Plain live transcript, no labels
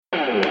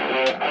Hello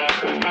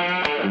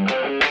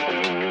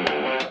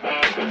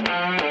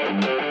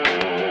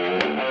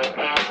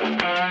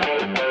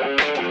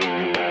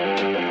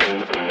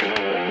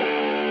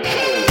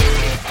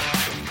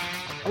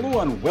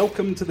and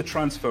welcome to the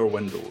Transfer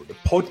Window, the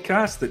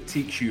podcast that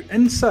takes you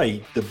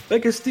inside the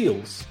biggest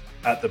deals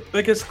at the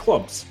biggest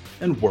clubs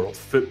in world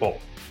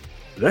football.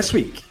 This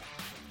week,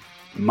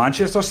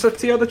 Manchester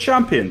City are the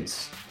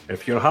champions.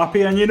 If you're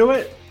happy and you know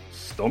it,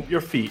 stomp your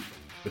feet.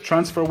 The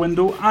Transfer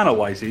Window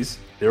analyses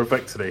their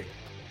victory.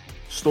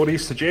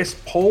 Stories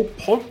suggest Paul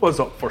Pogba's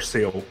up for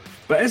sale,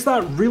 but is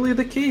that really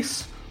the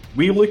case?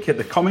 We look at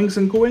the comings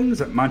and goings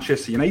at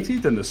Manchester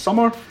United in the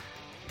summer,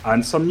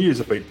 and some news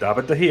about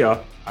David De Gea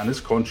and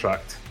his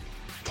contract.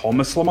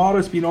 Thomas Lemar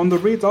has been on the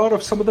radar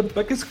of some of the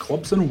biggest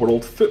clubs in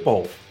world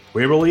football.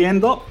 Where will he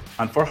end up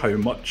and for how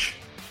much?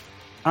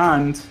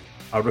 And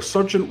a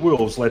resurgent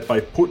Wolves led by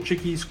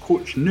Portuguese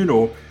coach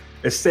Nuno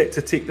is set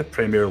to take the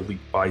Premier League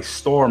by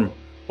storm.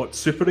 But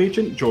super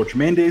agent Jorge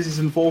Mendes'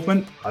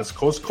 involvement has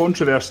caused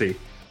controversy.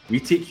 We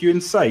take you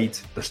inside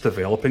this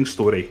developing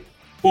story.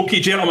 Okay,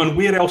 gentlemen,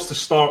 where else to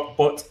start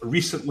but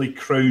recently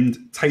crowned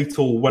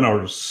title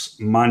winners,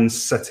 Man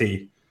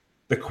City?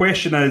 The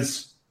question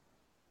is,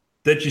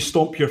 did you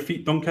stomp your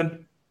feet,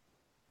 Duncan?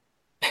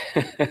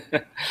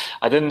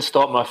 I didn't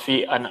stomp my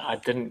feet, and I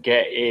didn't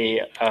get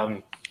a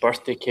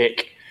birthday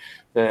cake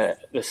the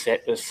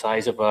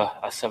size of a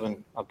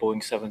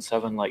Boeing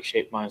 77 like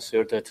Sheikh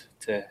Mansour did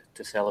to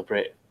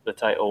celebrate the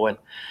title win.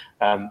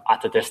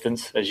 At a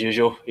distance, as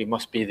usual. He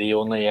must be the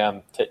only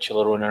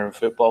titular owner in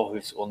football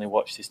who's only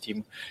watched his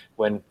team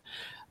win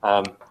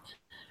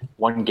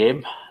one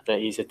game that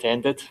he's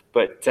attended.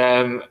 But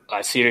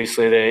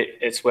seriously,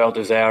 it's well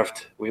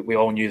deserved. We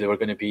all knew they were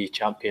going to be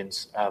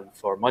champions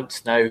for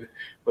months now,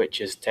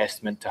 which is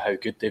testament to how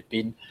good they've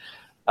been.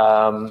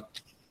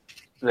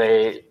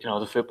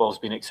 The football's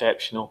been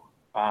exceptional.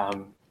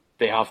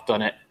 They have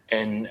done it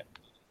in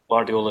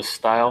Guardiola's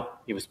style.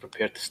 He was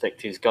prepared to stick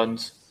to his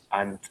guns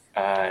and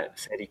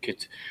said he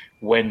could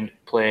win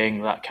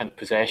playing that kind of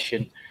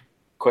possession,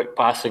 quick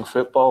passing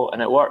football,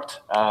 and it worked.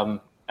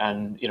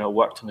 It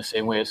worked in the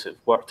same way as it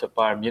worked at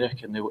Bayern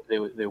Munich, and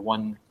they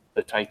won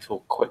the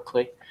title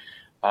quickly.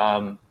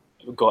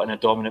 Got in a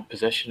dominant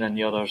position, and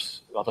the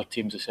other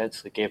teams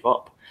essentially gave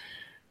up.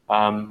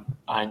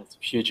 And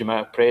huge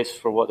amount of praise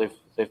for what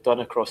they've done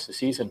across the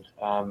season.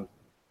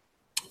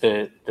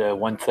 The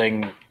one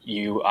thing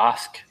you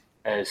ask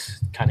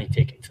is, can he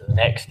take it to the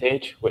next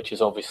stage, which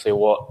is obviously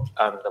what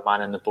the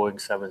man in the Boeing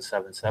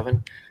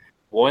 777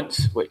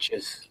 wants, which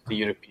is the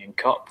European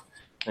Cup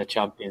and the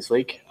Champions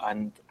League,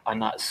 and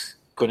that's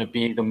going to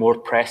be the more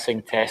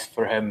pressing test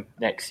for him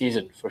next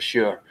season for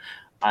sure.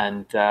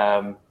 And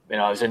it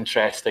was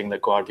interesting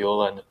that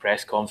Guardiola in the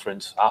press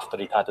conference, after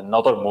he'd had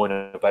another moan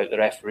about the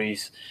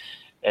referees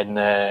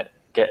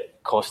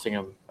costing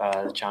him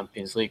the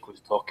Champions League,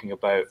 was talking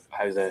about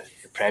how the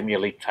Premier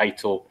League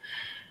title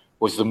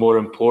was the more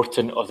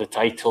important of the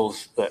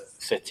titles that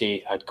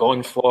City had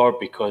gone for,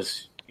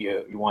 because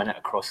you won it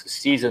across the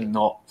season,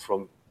 not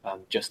from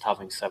just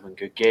having 7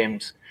 good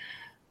games.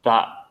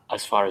 That,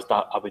 as far as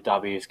that Abu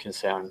Dhabi is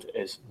concerned,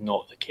 is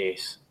not the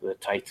case. The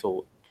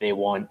title they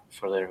want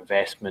for their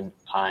investment,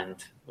 and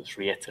let's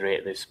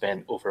reiterate, they've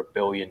spent over £1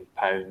 billion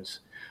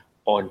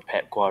on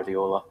Pep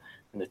Guardiola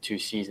in the 2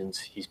 seasons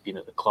he's been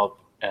at the club,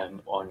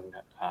 on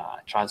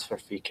transfer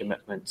fee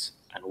commitments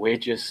and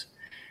wages,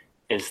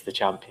 is the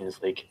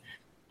Champions League.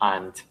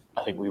 And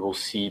I think we will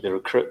see the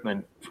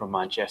recruitment from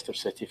Manchester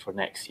City for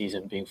next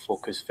season being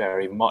focused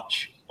very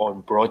much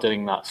on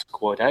broadening that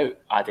squad out,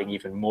 adding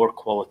even more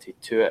quality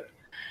to it.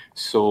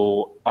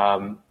 So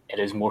it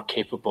is more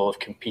capable of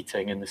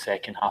competing in the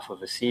second half of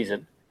the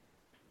season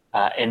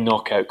in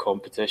knockout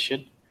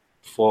competition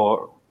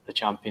for the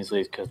Champions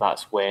League, because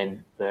that's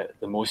when the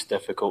most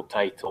difficult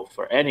title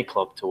for any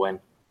club to win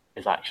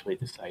is actually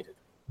decided.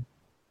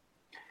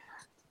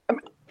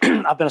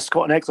 I've been a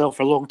Scot in exile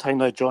for a long time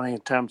now, Johnny,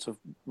 in terms of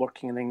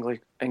working in England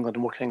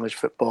and working English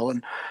football.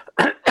 And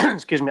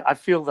excuse me, I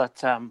feel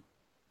like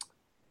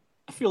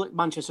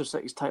Manchester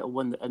City's title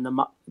win, and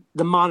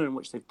the manner in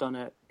which they've done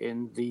it,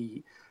 in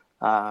the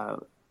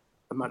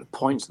amount of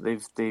points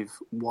that they've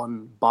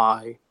won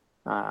by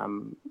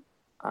and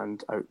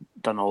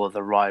outdone all of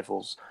their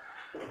rivals,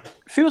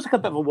 feels like a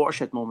bit of a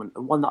watershed moment,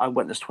 and one that I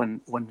witnessed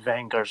when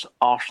Wenger's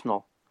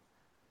Arsenal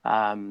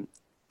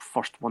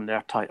first won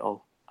their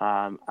title.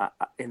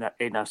 In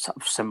a sort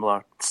of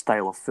similar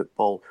style of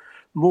football,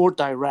 more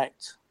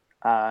direct,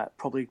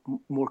 probably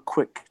more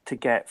quick to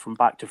get from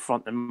back to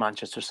front than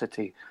Manchester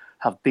City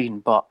have been,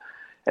 but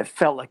it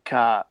felt like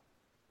a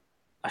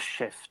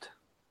shift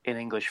in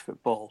English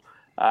football.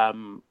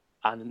 And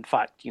in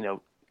fact,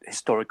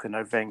 historically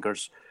now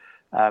Wenger's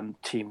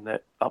team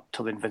that up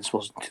till the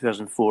Invincibles in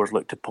 2004 is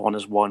looked upon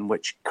as one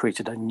which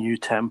created a new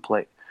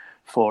template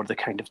for the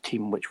kind of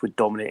team which would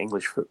dominate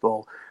English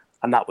football,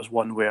 and that was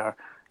one where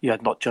you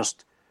had not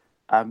just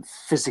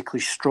physically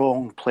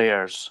strong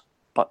players,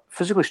 but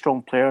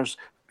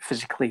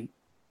physically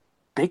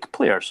big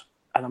players,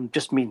 and I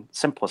just mean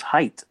simple as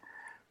height,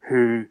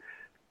 who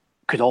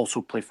could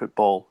also play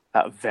football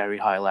at a very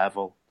high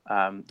level.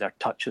 Their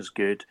touch is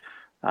good,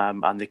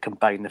 and they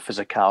combine the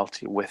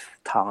physicality with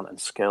talent and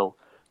skill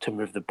to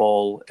move the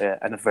ball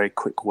in a very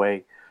quick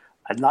way.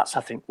 And that's,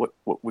 I think, what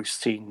we've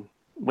seen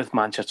with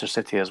Manchester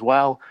City as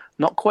well.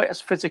 Not quite as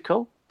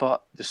physical,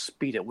 but the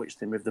speed at which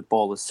they move the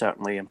ball is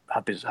certainly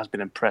has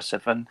been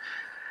impressive. And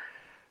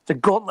the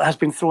gauntlet has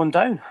been thrown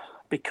down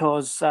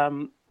because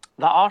that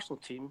Arsenal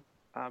team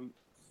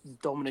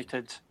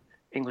dominated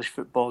English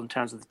football in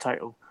terms of the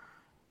title,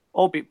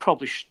 albeit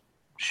probably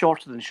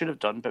shorter than should have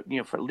done, but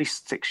for at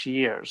least 6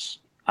 years.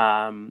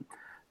 And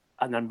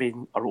then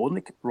being our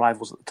only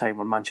rivals at the time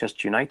were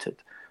Manchester United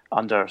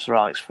under Sir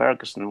Alex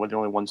Ferguson. Were the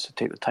only ones to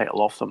take the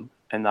title off them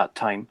in that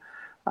time.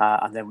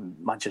 And then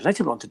Manchester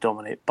United wanted to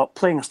dominate, but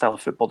playing a style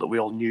of football that we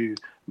all knew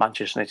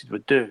Manchester United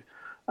would do.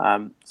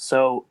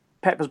 So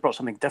Pep has brought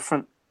something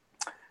different.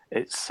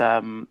 It's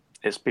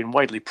been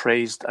widely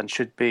praised and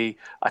should be.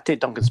 I take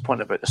Duncan's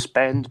point about the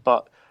spend,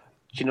 but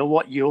do you know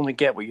what? You only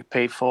get what you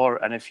pay for,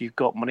 and if you've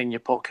got money in your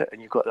pocket and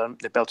you've got the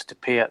ability to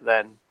pay it,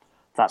 then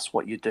that's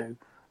what you do.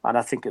 And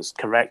I think it's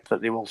correct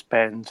that they will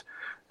spend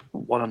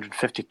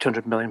 150,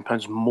 200 million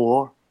pounds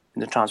more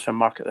in the transfer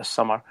market this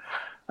summer.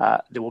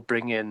 They will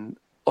bring in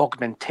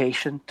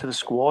augmentation to the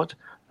squad,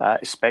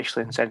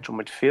 especially in central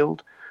midfield.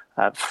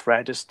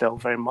 Fred is still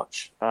very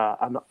much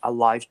a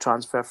live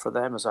transfer for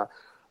them as a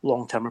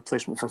long-term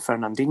replacement for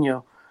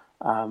Fernandinho.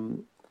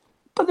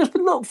 But there's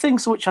been little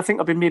things which I think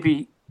have been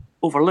maybe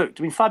overlooked.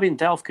 I mean, Fabian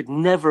Delph could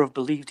never have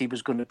believed he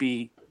was going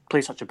to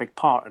play such a big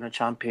part in a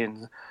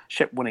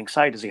championship-winning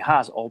side as he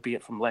has,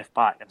 albeit from left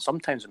back and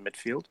sometimes in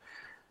midfield.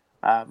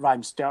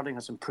 Raheem Sterling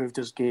has improved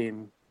his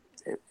game,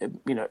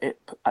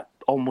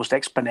 almost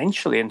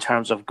exponentially in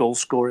terms of goal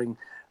scoring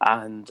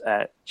and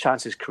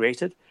chances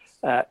created.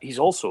 He's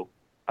also,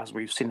 as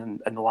we've seen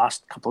in the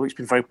last couple of weeks,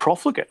 been very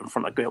profligate in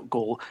front of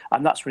goal,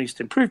 and that's where he needs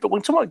to improve. But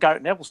when someone like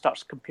Gareth Neville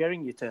starts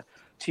comparing you to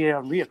Thierry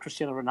Henry or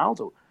Cristiano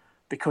Ronaldo,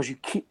 because you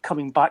keep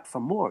coming back for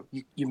more.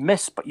 You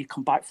miss, but you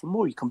come back for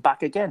more. You come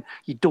back again.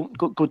 You don't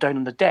go down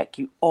on the deck.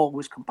 You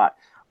always come back.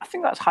 I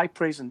think that's high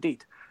praise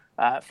indeed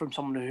from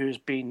someone who's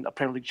been a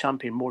Premier League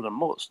champion more than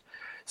most.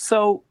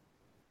 So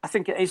I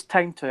think it is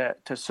time to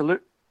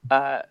salute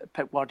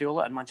Pep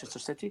Guardiola and Manchester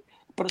City,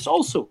 but it's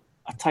also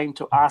a time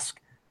to ask,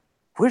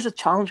 where's the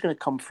challenge going to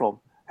come from?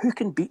 Who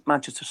can beat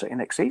Manchester City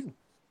next season?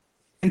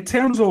 In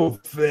terms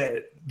of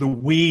the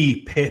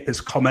way Pep has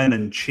come in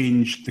and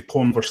changed the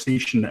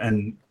conversation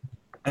in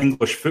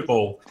English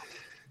football,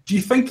 do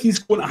you think he's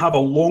going to have a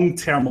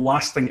long-term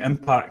lasting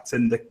impact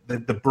in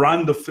the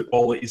brand of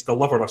football that he's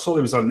delivered? I saw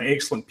there was an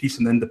excellent piece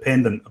in The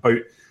Independent about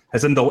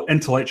his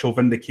intellectual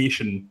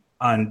vindication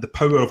and the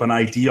power of an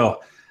idea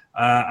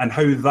and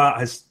how that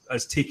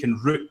has taken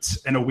root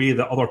in a way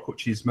that other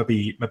coaches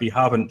maybe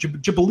haven't. Do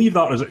you believe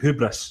that, or is it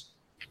hubris?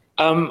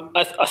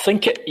 I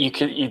think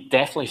you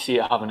definitely see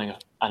it having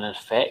an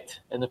effect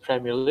in the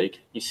Premier League.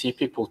 You see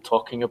people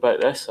talking about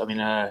this. I mean,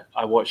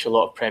 I watch a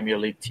lot of Premier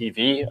League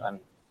TV, and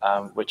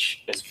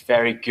which is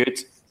very good.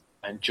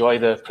 I enjoy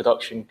the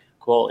production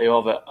quality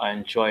of it. I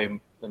enjoy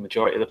the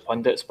majority of the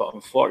pundits, but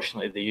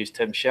unfortunately they use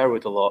Tim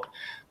Sherwood a lot.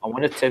 And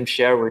one of Tim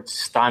Sherwood's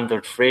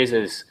standard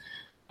phrases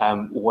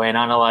when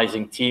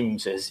analysing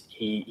teams is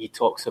he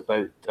talks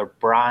about their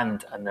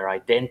brand and their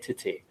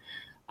identity.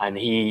 And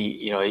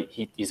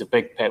he's a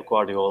big Pep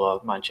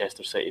Guardiola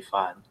Manchester City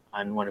fan.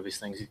 And one of his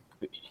things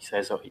he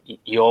says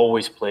he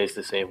always plays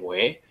the same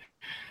way,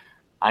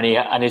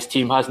 and his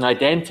team has an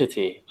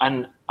identity.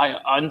 And I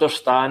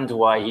understand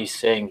why he's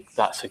saying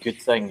that's a good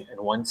thing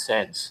in one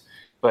sense,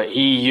 but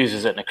he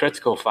uses it in a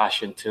critical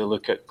fashion to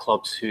look at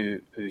clubs who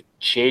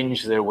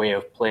change their way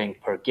of playing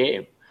per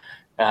game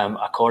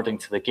according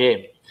to the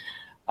game,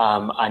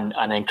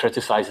 and then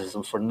criticises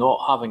them for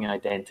not having an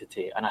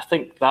identity. And I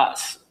think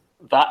that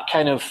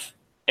kind of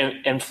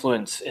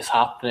influence is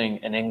happening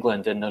in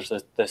England, and there's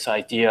this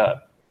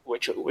idea,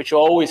 which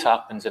always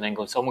happens in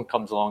England. Someone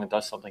comes along and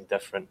does something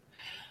different.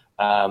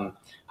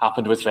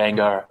 Happened with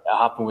Wenger, it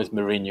happened with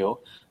Mourinho.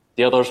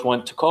 The others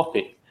want to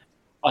copy,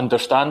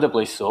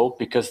 understandably so,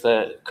 because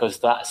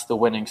that's the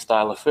winning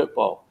style of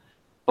football.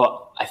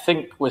 But I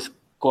think with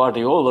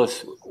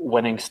Guardiola's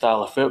winning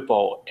style of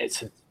football,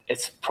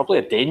 it's probably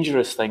a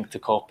dangerous thing to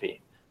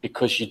copy,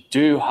 because you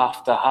do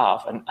have to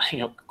have, and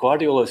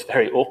Guardiola is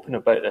very open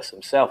about this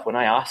himself. When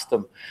I asked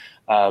him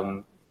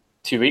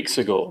 2 weeks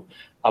ago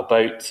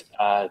about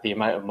the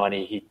amount of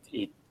money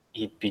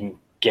he'd been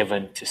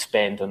given to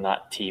spend on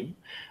that team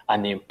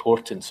and the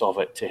importance of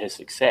it to his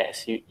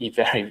success, he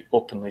very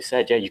openly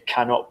said, yeah, you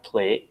cannot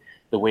play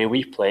the way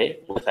we play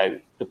without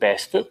the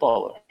best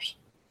footballers.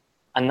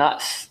 And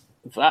that's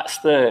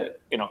the,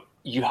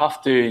 you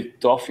have to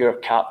doff your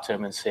cap to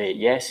him and say,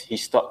 yes, he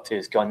stuck to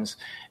his guns,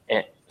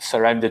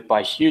 surrounded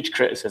by huge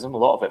criticism, a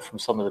lot of it from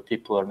some of the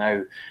people who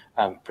are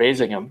now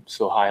praising him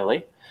so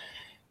highly.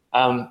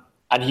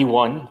 And he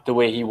won the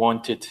way he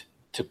wanted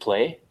to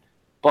play.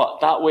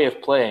 But that way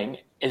of playing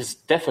is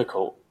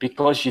difficult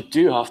because you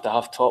do have to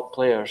have top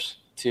players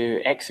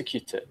to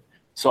execute it.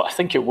 So I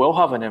think it will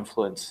have an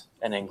influence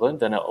in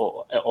England, and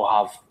it'll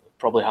have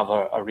probably have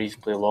a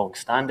reasonably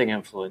long-standing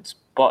influence.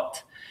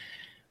 But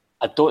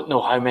I don't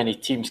know how many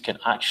teams can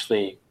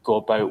actually go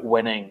about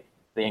winning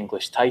the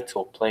English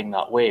title playing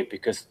that way,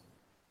 because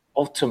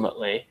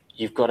ultimately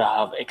you've got to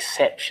have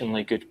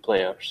exceptionally good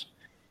players,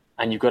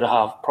 and you've got to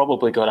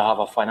have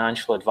a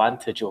financial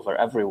advantage over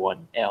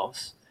everyone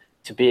else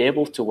to be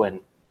able to win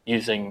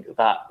using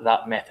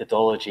that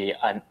methodology,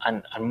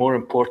 and more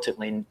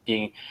importantly,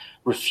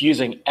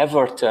 refusing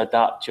ever to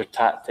adapt your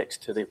tactics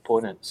to the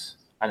opponents.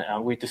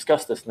 And we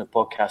discussed this in the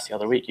podcast the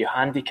other week. You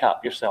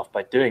handicap yourself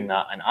by doing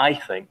that, and I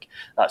think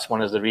that's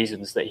one of the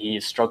reasons that he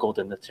has struggled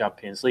in the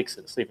Champions League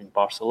since leaving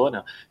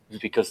Barcelona, is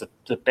because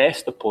the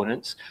best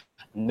opponents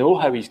know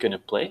how he's going to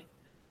play.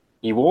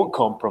 He won't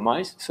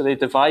compromise, so they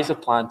devise a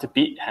plan to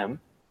beat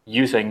him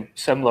using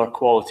similar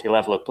quality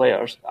level of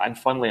players. And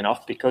funnily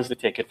enough, because they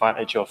take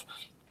advantage of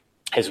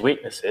his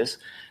weaknesses,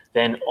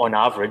 then on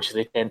average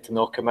they tend to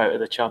knock him out of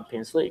the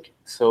Champions League.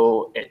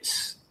 So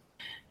it's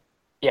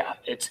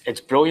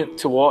brilliant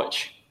to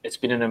watch. It's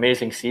been an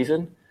amazing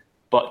season,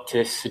 but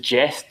to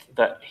suggest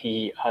that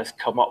he has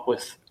come up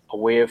with a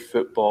way of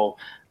football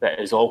that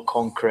is all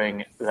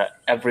conquering,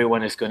 that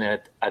everyone is going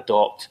to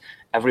adopt,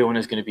 everyone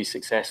is going to be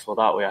successful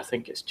that way, I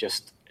think it's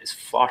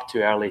far too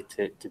early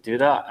to do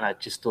that, and I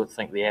just don't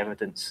think the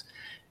evidence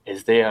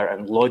is there,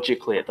 and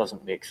logically it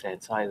doesn't make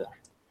sense either.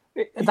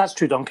 That's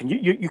true, Duncan.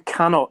 You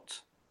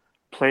cannot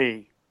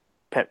play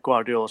Pep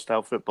Guardiola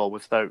style football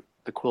without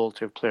the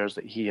quality of players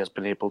that he has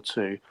been able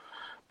to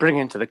bring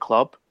into the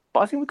club. But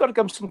I think we've got to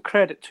give him some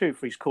credit too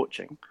for his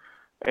coaching.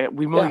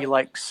 We know he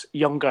likes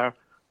younger,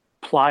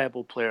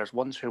 pliable players,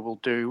 ones who will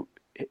do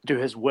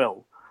his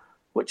will,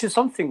 which is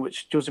something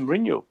which Jose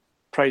Mourinho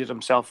prided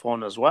himself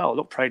on as well.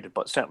 Not prided,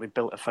 but certainly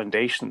built a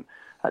foundation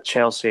at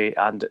Chelsea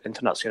and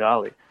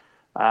Internazionale,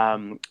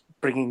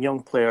 bringing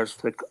young players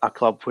to a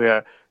club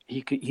where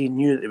he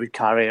knew that they would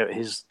carry out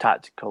his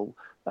tactical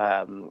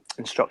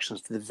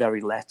instructions to the very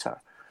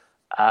letter.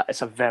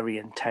 It's a very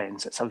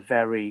intense, it's a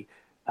very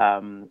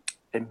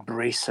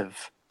embracive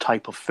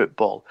type of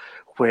football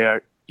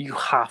where you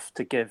have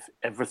to give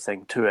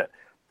everything to it.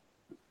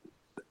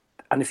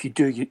 And if you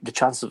do, the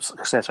chances of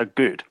success are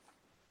good.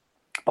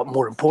 But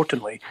more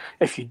importantly,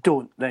 if you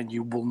don't, then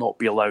you will not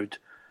be allowed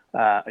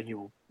and you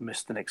will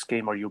miss the next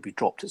game or you'll be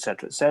dropped,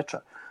 etc.,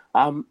 etc.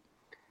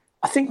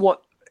 I think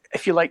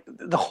if you like,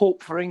 the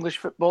hope for English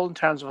football in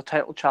terms of a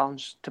title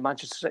challenge to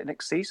Manchester City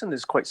next season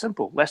is quite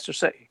simple. Leicester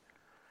City.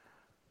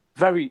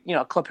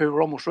 A club who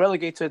were almost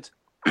relegated,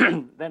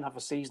 then have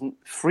a season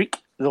freak,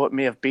 though it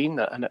may have been,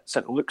 and it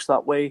certainly looks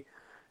that way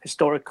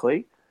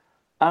historically,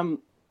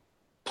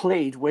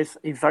 played with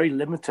a very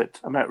limited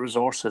amount of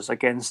resources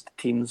against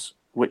teams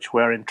which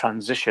were in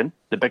transition.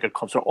 The bigger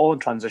clubs are all in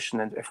transition,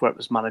 and if it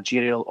was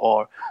managerial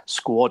or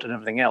squad and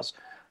everything else.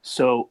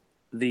 So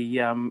the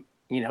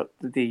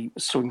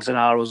swings and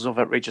arrows of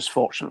outrageous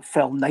fortune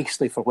fell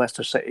nicely for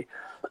Leicester City.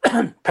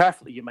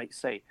 Perfectly, you might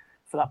say,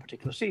 for that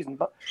particular season.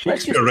 But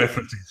Shakespeare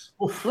references.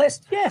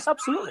 Yes,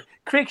 absolutely.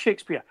 Craig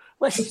Shakespeare.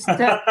 Let's just take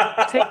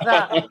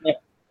that.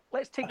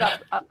 Let's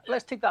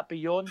take that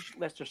beyond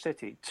Leicester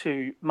City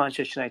to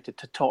Manchester United,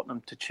 to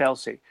Tottenham, to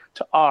Chelsea,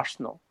 to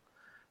Arsenal,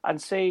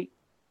 and say,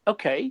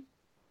 okay,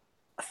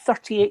 a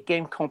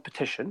 38-game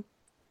competition,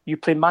 you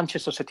play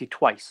Manchester City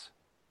twice.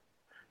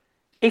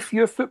 If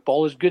your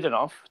football is good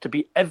enough to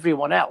beat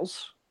everyone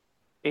else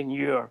in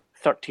your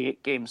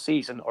 38-game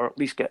season, or at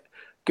least get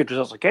good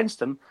results against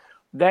them,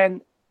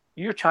 then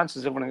your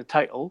chances of winning the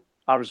title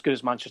are as good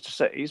as Manchester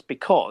City's,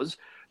 because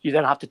you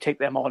then have to take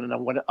them on in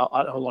an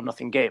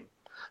all-or-nothing game.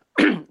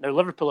 Now,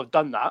 Liverpool have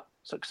done that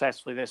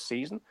successfully this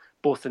season,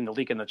 both in the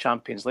league and the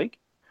Champions League.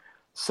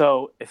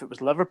 So if it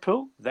was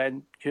Liverpool,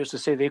 then who's to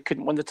say they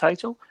couldn't win the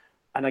title?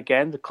 And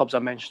again, the clubs I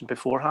mentioned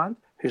beforehand,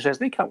 who says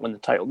they can't win the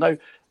title? Now,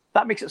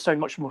 that makes it sound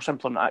much more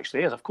simpler than it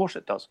actually is. Of course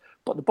it does.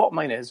 But the bottom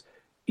line is,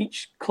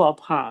 each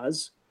club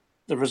has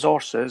the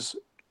resources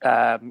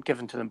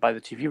given to them by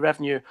the TV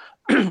revenue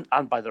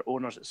and by their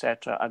owners,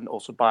 etc., and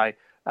also by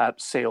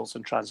sales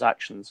and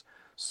transactions.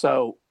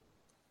 So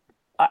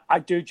I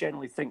do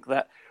generally think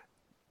that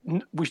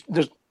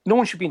no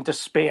one should be in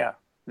despair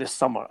this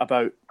summer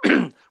about,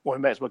 well, we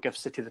might as well give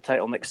City the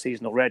title next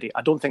season already.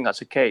 I don't think that's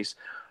the case.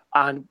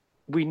 And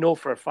we know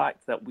for a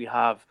fact that we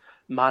have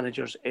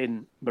managers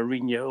in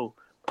Mourinho,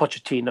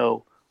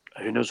 Pochettino,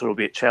 who knows who will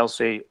be at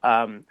Chelsea,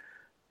 who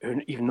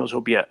even knows who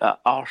will be at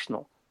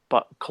Arsenal,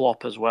 but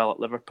Klopp as well at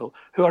Liverpool,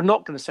 who are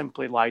not going to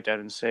simply lie down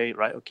and say,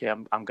 right, okay,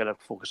 I'm going to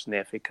focus on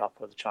the FA Cup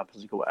or the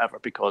Champions League or whatever,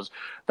 because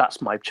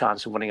that's my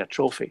chance of winning a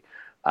trophy.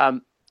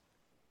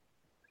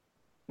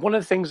 One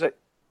of the things that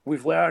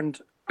we've learned,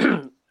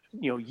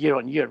 year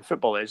on year in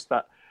football is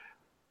that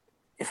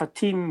if a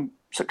team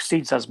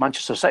succeeds as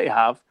Manchester City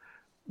have,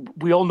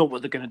 we all know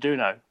what they're going to do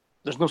now.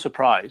 There's no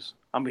surprise,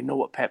 and we know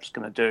what Pep's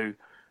going to do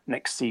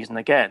next season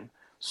again.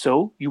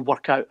 So you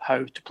work out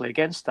how to play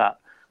against that.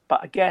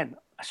 But again,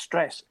 I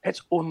stress,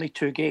 it's only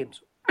 2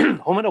 games,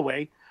 home and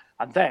away,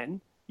 and then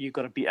you've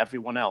got to beat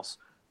everyone else.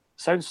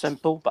 Sounds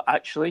simple, but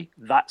actually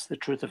that's the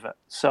truth of it.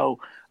 So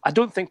I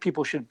don't think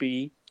people should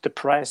be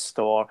depressed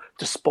or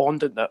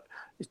despondent that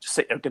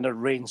City are going to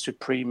reign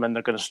supreme and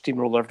they're going to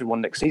steamroll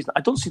everyone next season.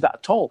 I don't see that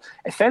at all.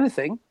 If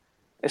anything,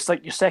 it's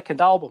like your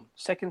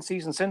second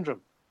season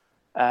syndrome.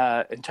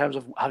 In terms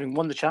of having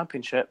won the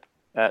championship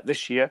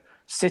this year,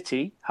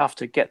 City have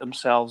to get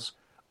themselves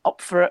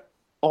up for it,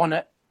 on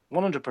it,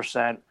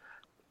 100%,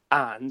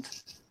 and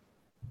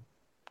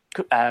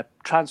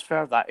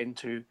transfer that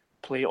into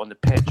play on the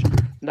pitch.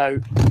 Now,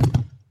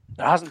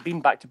 there hasn't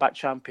been back-to-back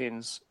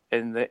champions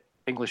in the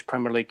English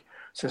Premier League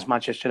since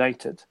Manchester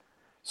United.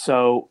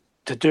 So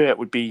to do it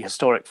would be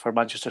historic for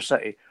Manchester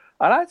City.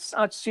 And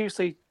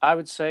I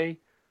would say,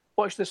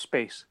 watch this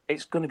space.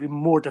 It's going to be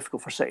more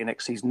difficult for City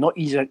next season, not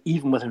easier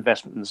even with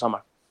investment in the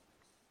summer.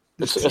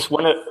 It's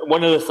one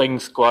of the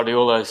things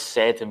Guardiola has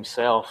said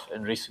himself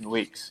in recent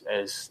weeks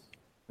is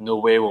no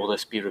way will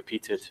this be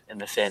repeated in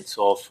the sense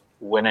of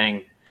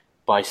winning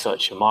by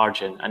such a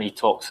margin. And he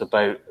talks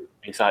about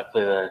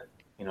exactly the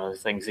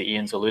things that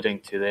Ian's alluding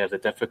to there, the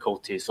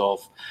difficulties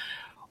of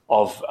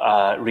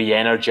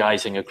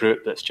re-energising a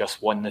group that's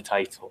just won the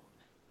title,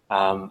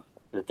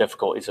 the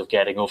difficulties of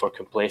getting over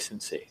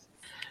complacency,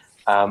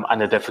 and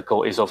the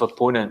difficulties of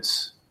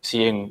opponents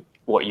seeing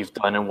what you've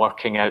done and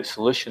working out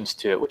solutions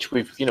to it, which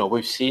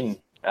we've seen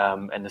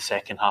in the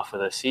second half of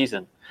the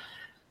season.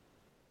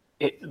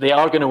 They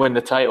are going to win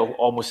the title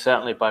almost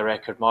certainly by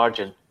record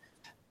margin,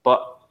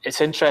 but it's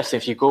interesting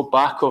if you go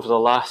back over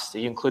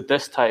you include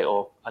this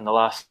title and the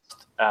last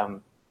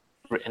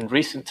in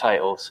recent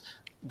titles.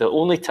 The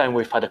only time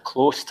we've had a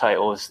close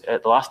title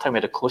the last time we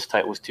had a close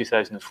title was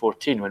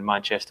 2014 when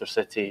Manchester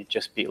City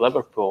just beat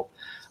Liverpool.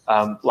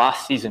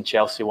 Last season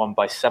Chelsea won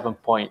by 7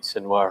 points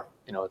and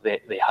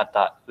they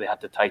had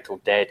the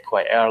title dead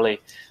quite early.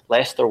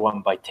 Leicester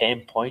won by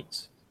 10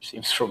 points, which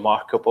seems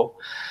remarkable.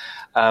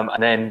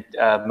 And then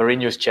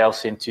Mourinho's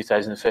Chelsea in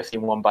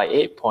 2015 won by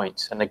 8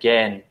 points, and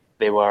again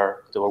they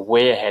were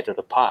way ahead of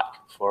the pack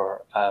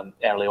for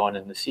early on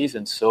in the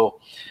season. So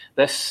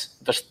there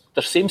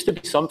seems to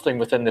be something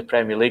within the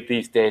Premier League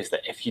these days that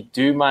if you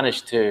do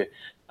manage to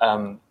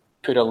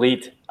put a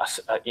lead,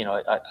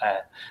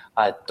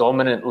 a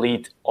dominant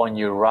lead on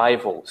your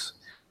rivals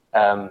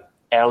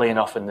early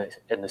enough in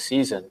the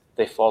season,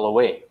 they fall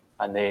away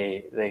and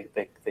they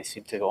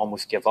seem to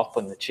almost give up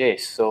on the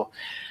chase. So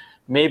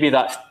maybe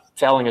that's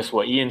telling us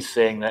what Ian's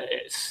saying, that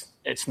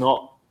it's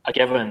not a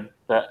given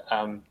that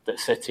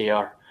City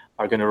are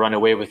going to run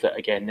away with it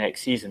again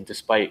next season,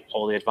 despite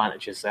all the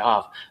advantages they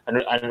have.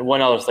 And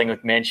one other thing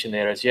I'd mention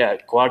there is,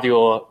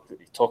 Guardiola,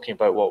 talking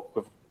about what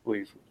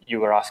you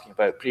were asking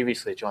about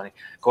previously, Johnny.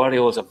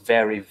 Guardiola is a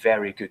very,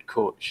 very good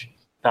coach.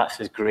 That's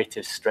his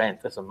greatest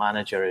strength as a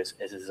manager is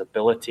his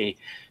ability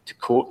to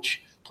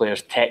coach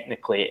players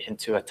technically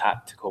into a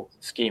tactical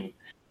scheme.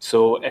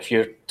 So if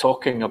you're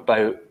talking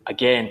about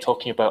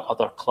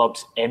other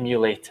clubs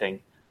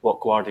emulating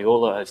what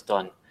Guardiola has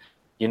done,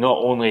 you not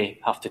only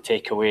have to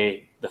take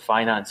away the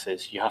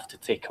finances, you have to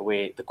take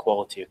away the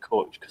quality of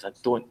coach, because I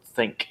don't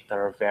think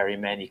there are very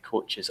many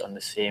coaches on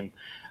the same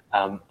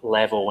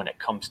level when it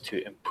comes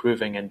to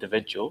improving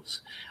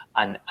individuals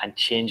and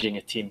changing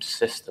a team's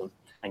system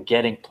and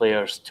getting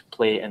players to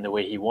play in the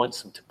way he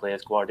wants them to play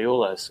as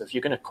Guardiola is. So if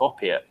you're going to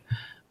copy it,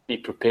 be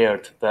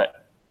prepared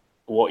that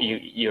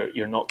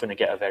you're not going to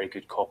get a very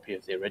good copy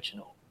of the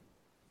original.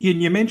 Ian,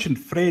 you mentioned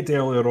Fred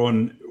earlier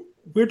on.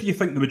 Where do you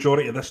think the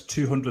majority of this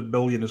 200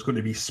 million is going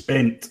to be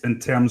spent in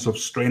terms of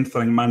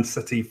strengthening Man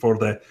City for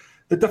the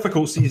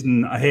difficult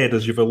season ahead,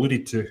 as you've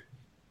alluded to?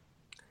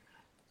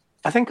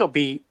 I think it'll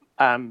be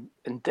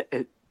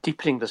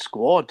deepening the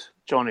squad,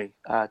 Johnny,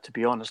 to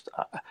be honest.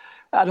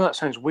 I know that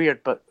sounds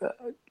weird, but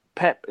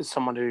Pep is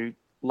someone who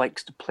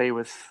likes to play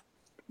with,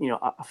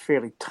 a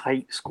fairly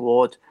tight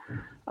squad.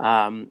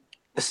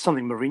 This is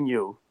something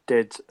Mourinho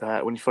did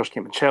when he first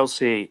came to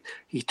Chelsea.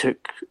 He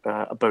took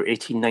about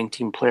 18,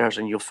 19 players,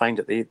 and you'll find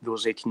that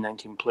those 18,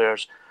 19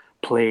 players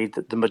played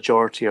the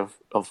majority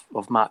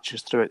of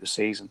matches throughout the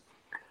season.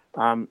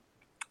 Now,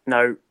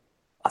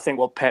 I think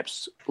what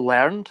Pep's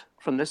learned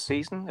from this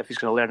season, if he's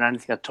going to learn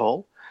anything at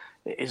all,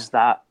 is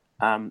that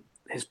some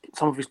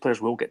of his players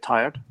will get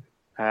tired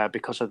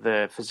because of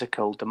the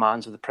physical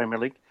demands of the Premier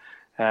League,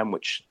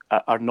 which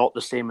are not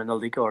the same in the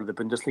Liga or the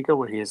Bundesliga,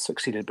 where he has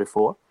succeeded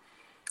before.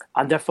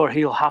 And therefore,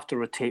 he'll have to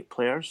rotate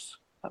players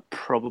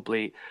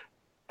probably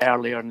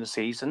earlier in the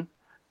season,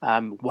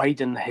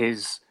 widen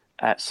his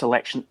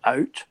selection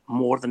out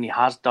more than he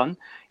has done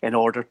in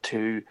order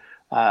to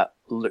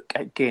look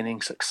at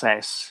gaining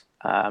success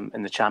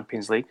in the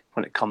Champions League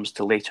when it comes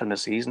to later in the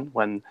season,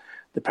 when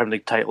the Premier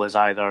League title is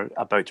either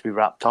about to be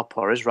wrapped up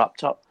or is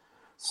wrapped up.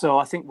 So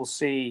I think we'll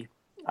see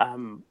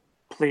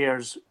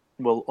players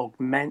will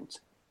augment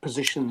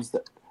positions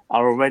that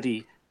are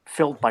already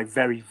filled by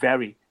very,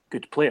 very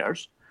good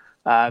players,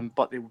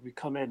 but they will be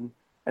coming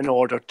in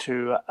order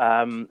to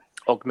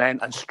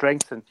augment and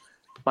strengthen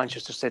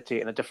Manchester City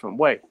in a different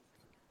way.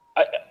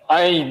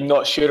 I'm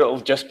not sure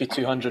it'll just be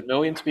 200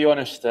 million, to be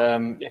honest.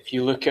 If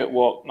you look at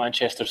what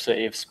Manchester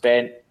City have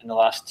spent in the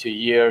last 2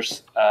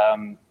 years,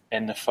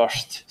 in the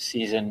first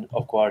season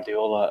of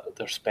Guardiola,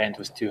 their spend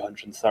was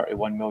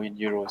 €231 million.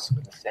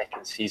 In the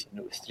second season,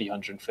 it was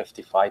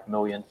 355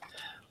 million.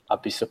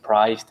 I'd be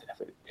surprised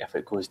if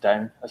it goes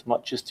down as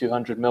much as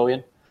 200 million.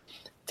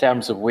 In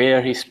terms of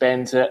where he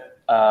spends it,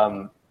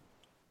 they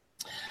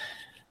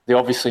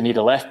obviously need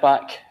a left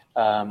back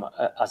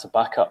as a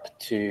backup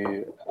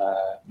to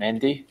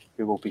Mendy,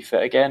 who will be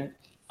fit again.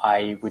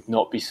 I would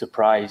not be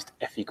surprised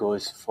if he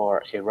goes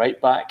for a right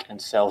back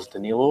and sells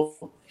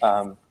Danilo,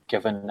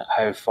 given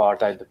how far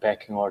down the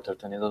pecking order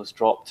Danilo's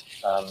dropped,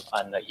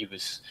 and that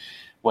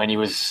when he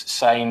was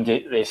signed,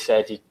 they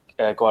said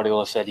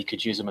Guardiola said he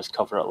could use him as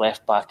cover at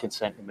left back and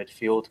centre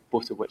midfield,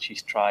 both of which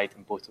he's tried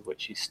and both of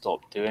which he's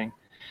stopped doing,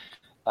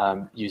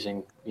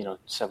 using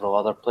several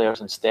other players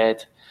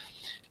instead.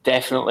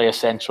 Definitely a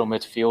central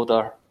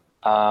midfielder,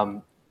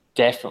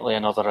 definitely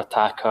another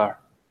attacker.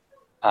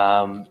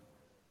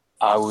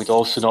 I would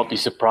also not be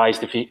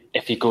surprised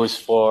if he goes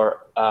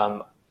for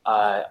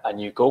a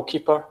new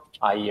goalkeeper,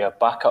 i.e. a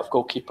backup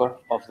goalkeeper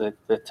of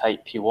the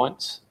type he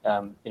wants.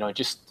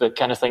 Just the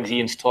kind of things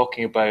Ian's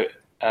talking about,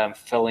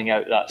 filling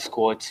out that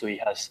squad so he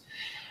has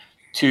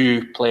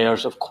two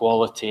players of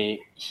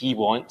quality he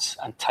wants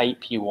and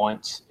type he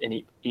wants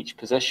in each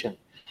position.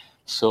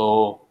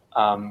 So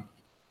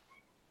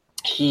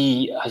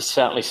he has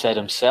certainly said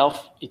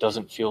himself he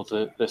doesn't feel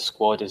the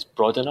squad is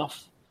broad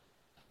enough.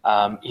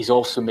 He's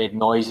also made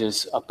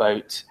noises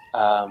about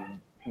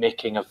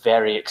making a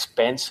very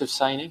expensive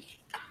signing.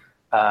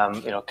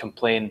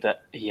 Complained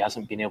that he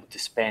hasn't been able to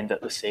spend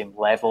at the same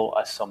level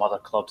as some other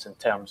clubs in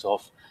terms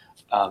of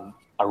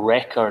a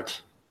record,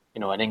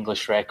 an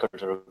English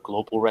record or a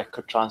global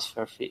record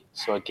transfer fee.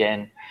 So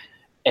again,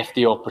 if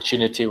the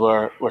opportunity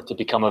were to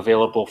become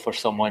available for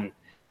someone,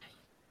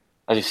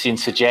 as you've seen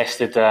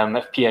suggested,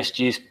 if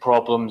PSG's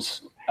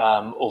problems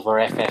over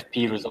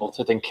FFP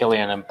resulted in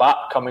Kylian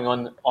Mbappe coming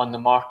on the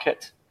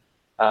market,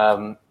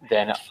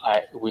 then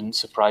it wouldn't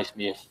surprise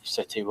me if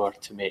City were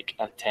to make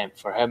an attempt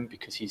for him,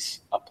 because he's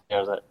a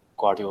player that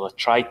Guardiola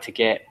tried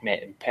to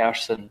met in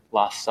person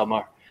last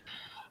summer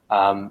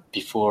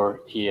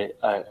before he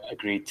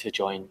agreed to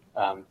join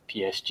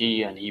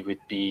PSG, and he would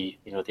be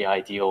the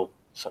ideal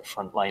sort of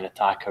frontline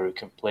attacker who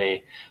can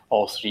play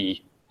all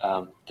three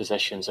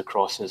positions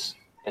across his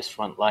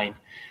front line,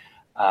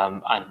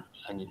 and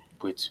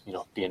would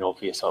be an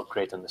obvious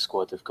upgrade on the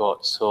squad they've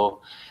got.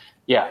 So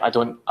yeah,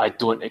 I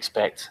don't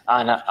expect,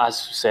 and as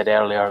said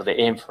earlier, the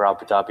aim for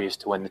Abu Dhabi is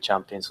to win the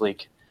Champions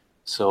League.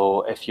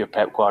 So if you're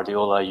Pep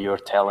Guardiola, you're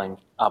telling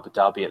Abu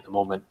Dhabi at the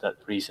moment that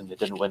the reason they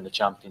didn't win the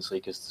Champions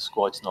League is the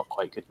squad's not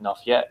quite good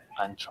enough yet,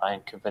 and try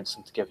and convince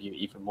them to give you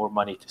even more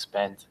money to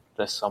spend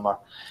this summer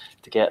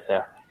to get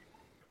there.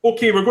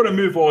 Okay, we're going to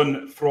move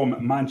on from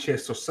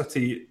Manchester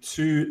City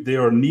to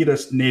their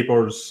nearest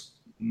neighbours,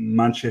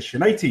 Manchester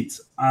United.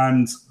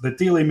 And the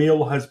Daily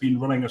Mail has been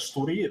running a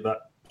story that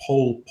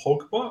Paul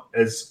Pogba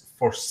is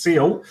for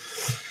sale.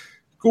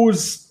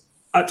 Goes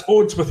at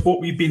odds with what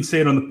we've been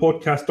saying on the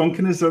podcast.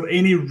 Duncan, is there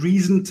any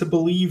reason to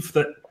believe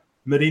that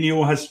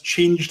Mourinho has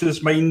changed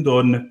his mind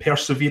on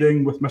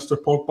persevering with Mr.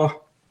 Pogba?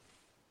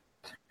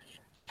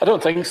 I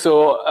don't think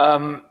so.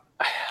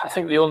 I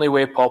think the only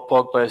way Paul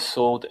Pogba is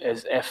sold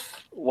is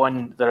if,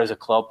 one, there is a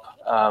club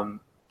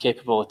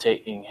capable of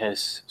taking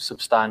his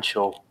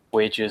substantial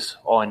wages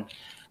on,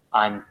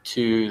 and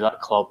two,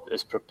 that club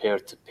is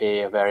prepared to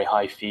pay a very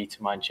high fee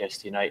to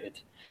Manchester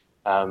United.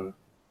 And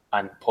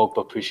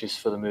Pogba pushes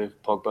for the move.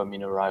 Pogba,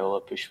 Mino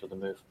Raiola push for the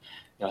move.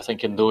 I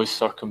think in those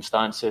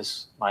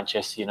circumstances,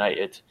 Manchester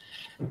United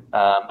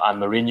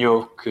and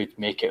Mourinho could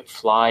make it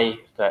fly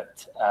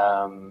that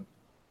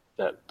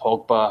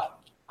Pogba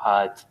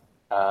had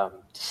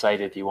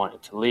decided he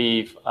wanted to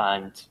leave,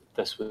 and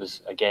this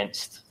was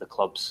against the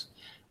club's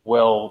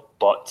will,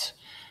 but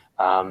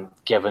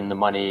given the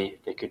money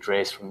they could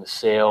raise from the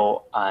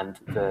sale and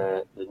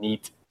the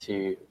need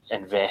to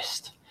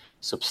invest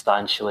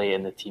substantially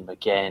in the team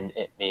again,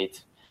 it made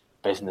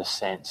business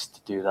sense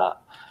to do that.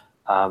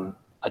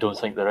 I don't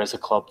think there is a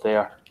club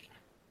there.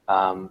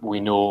 We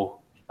know,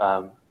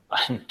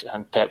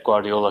 and Pep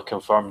Guardiola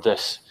confirmed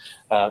this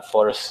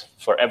for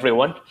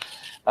everyone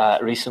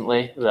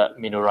recently, that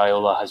Mino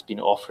Raiola has been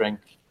offering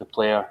the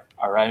player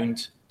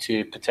around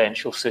to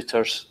potential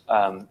suitors,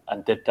 and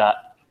did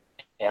that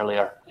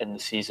earlier in the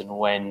season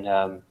when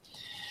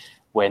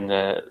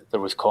there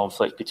was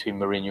conflict between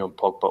Mourinho and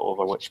Pogba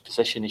over which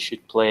position he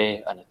should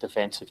play and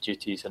defensive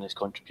duties and his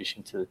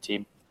contribution to the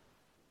team.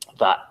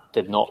 That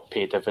did not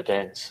pay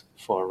dividends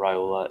for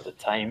Raiola at the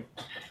time.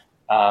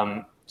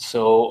 I'm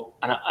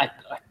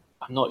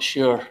not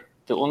sure.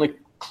 The only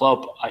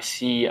club I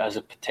see as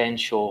a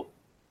potential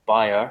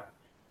buyer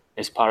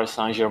is Paris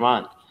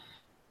Saint-Germain.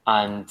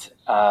 And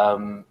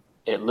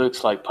it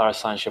looks like Paris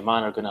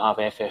Saint-Germain are going to have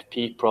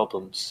FFP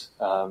problems.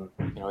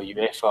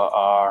 UEFA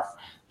are,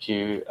 if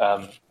you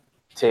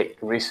take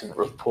recent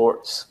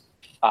reports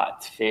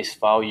at face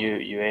value,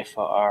 UEFA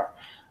are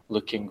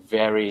looking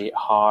very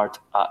hard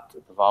at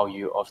the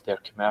value of their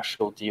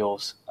commercial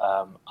deals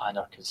and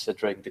are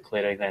considering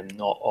declaring them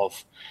not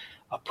of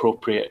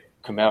appropriate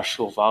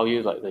commercial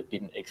value, like they've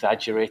been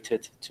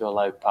exaggerated to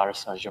allow Paris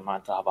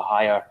Saint-Germain to have a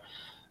higher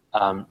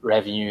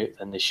revenue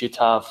than they should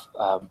have,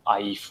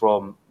 i.e.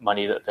 from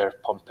money that they're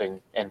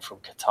pumping in from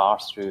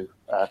Qatar through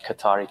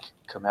Qatari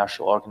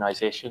commercial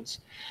organisations.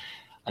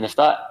 And if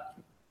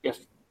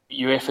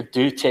UEFA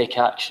do take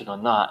action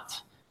on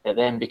that, it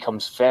then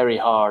becomes very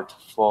hard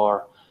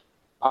for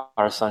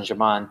Paris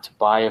Saint-Germain to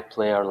buy a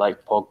player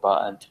like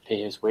Pogba and to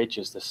pay his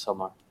wages this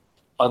summer,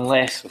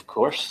 unless, of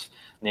course,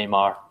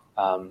 Neymar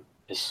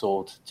is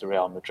sold to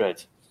Real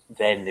Madrid.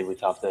 Then they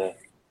would have the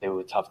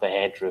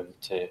headroom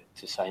to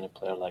sign a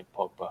player like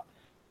Pogba.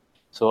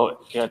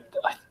 So yeah,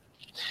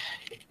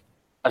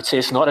 I'd say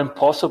it's not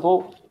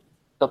impossible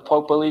that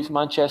Pogba leaves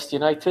Manchester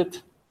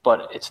United,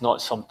 but it's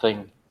not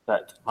something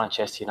that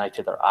Manchester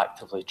United are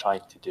actively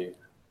trying to do.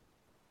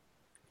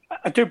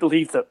 I do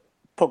believe that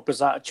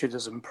Pogba's attitude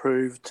has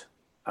improved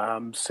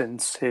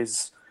since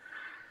his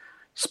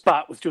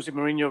spat with Jose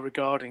Mourinho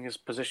regarding his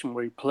position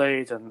where he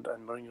played and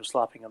Mourinho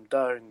slapping him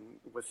down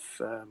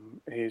with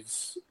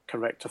his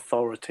correct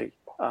authority.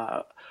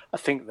 I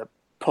think that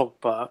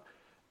Pogba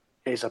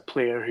is a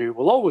player who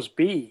will always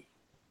be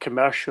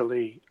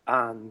commercially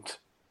and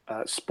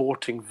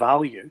sporting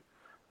value.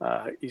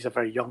 He's a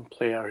very young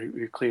player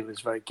who clearly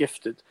is very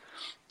gifted.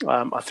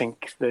 I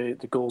think the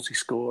goals he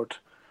scored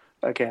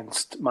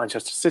against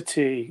Manchester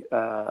City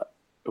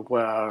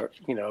were,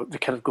 the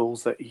kind of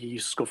goals that he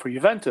used to score for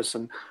Juventus,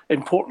 and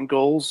important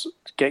goals,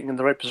 getting in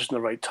the right position at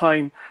the right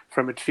time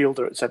for a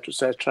midfielder, etc.,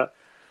 etc.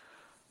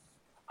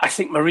 I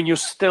think Mourinho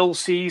still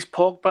sees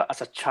Pogba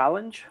as a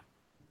challenge,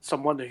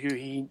 someone who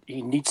he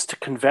needs to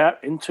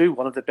convert into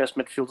one of the best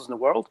midfielders in the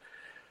world.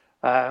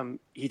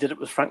 He did it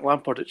with Frank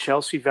Lampard at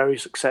Chelsea very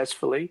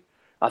successfully.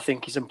 I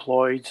think he's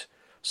employed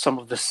some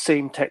of the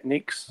same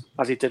techniques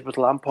as he did with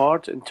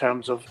Lampard in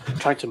terms of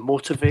trying to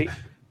motivate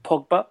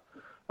Pogba.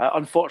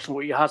 Unfortunately,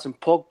 what he has in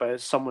Pogba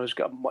is someone who's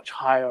got a much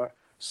higher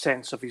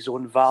sense of his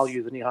own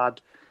value than he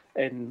had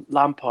in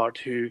Lampard,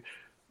 who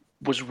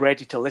was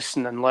ready to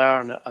listen and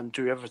learn and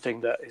do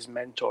everything that his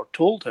mentor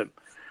told him.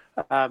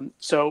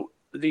 So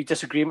the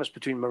disagreements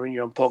between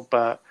Mourinho and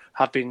Pogba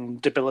have been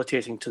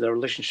debilitating to their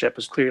relationship,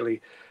 as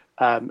clearly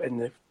in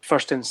the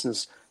first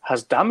instance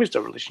has damaged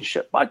their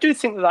relationship. But I do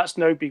think that that's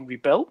now being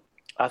rebuilt.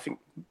 I think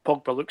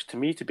Pogba looks to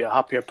me to be a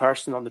happier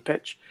person on the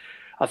pitch.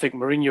 I think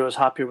Mourinho is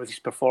happier with his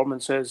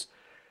performances.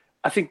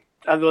 I think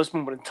at this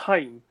moment in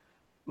time,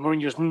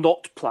 Mourinho's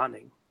not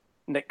planning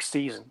next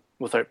season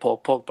without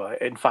Paul Pogba.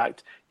 In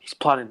fact, he's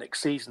planning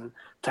next season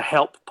to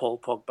help Paul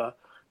Pogba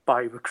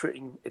by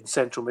recruiting in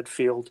central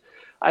midfield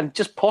and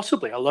just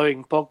possibly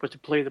allowing Pogba to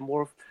play the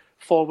more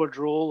forward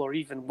role or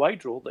even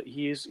wide role that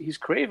he's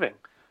craving.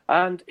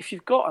 And if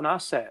you've got an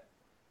asset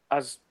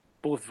as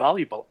both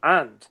valuable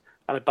and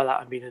by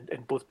that I mean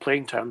in both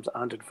playing terms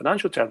and in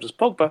financial terms as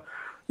Pogba,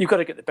 you've got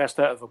to get the best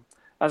out of him.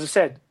 As I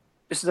said,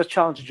 this is a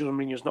challenge that Jose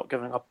Mourinho's not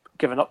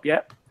given up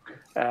yet.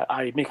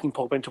 Making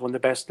Pogba into one of the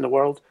best in the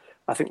world.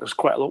 I think there's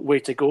quite a long way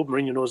to go.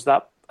 Mourinho knows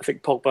that. I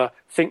think Pogba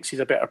thinks he's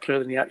a better player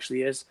than he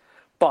actually is.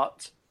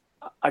 But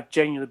I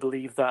genuinely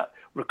believe that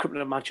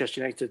recruitment at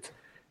Manchester United,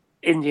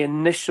 in the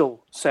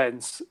initial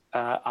sense,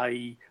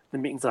 i.e. the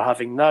meetings they're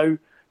having now,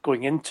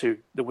 going into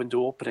the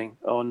window opening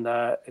in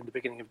the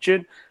beginning of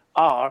June,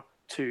 are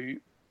to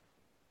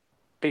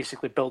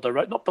basically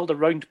not build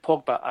around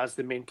Pogba as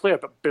the main player,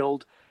 but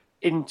build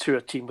into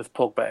a team with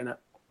Pogba in it.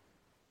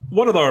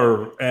 One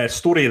other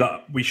story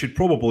that we should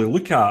probably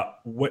look at,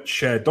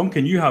 which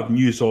Duncan, you have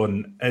news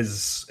on,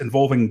 is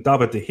involving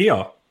David De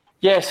Gea.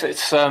 Yes,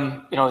 it's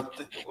when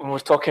we're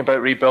talking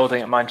about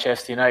rebuilding at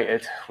Manchester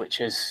United, which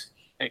is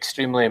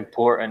extremely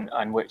important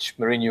and which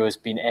Mourinho has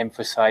been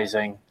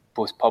emphasising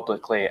both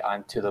publicly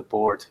and to the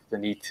board, the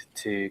need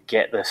to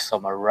get this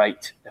summer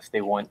right if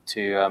they want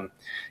to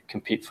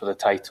compete for the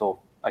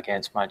title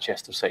against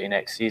Manchester City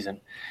next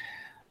season.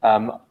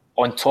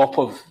 On top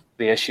of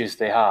the issues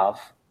they have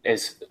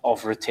is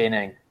of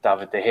retaining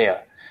David De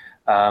Gea.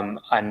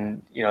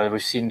 And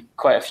we've seen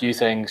quite a few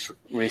things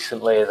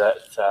recently that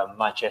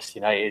Manchester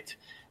United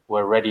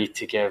were ready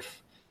to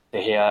give De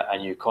Gea a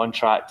new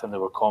contract, and they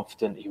were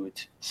confident he would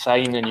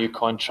sign a new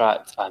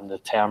contract, and the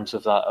terms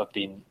of that have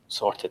been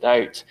sorted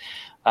out.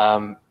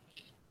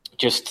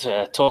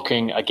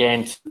 Talking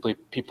again to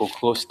people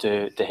close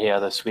to De Gea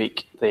this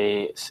week,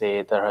 they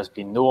say there has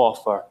been no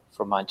offer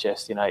from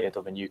Manchester United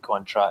of a new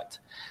contract,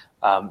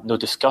 no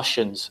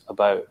discussions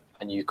about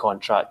a new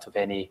contract of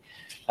any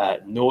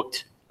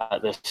note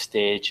at this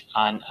stage,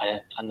 and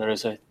there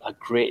is a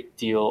great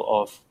deal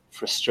of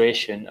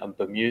frustration and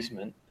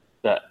bemusement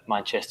that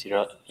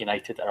Manchester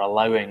United are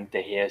allowing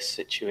De Gea's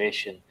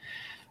situation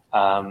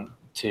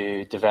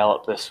to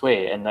develop this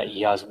way, in that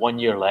he has 1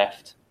 year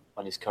left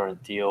on his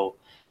current deal.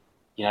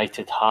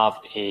 United have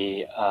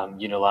a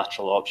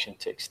unilateral option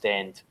to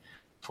extend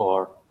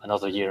for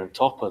another year on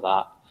top of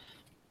that,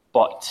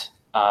 but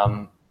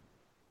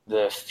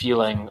the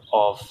feeling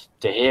of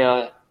De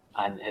Gea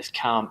and his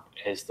camp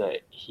is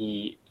that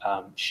he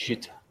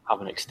should have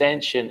an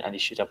extension and he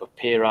should have a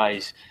pay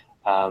rise,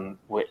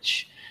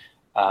 which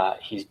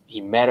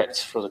He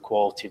merits for the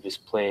quality of his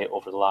play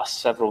over the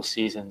last several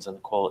seasons and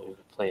the quality of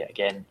the play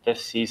again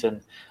this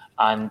season.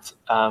 And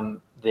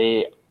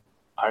they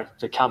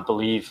can't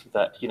believe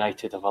that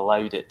United have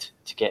allowed it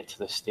to get to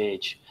this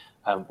stage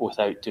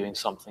without doing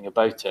something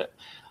about it.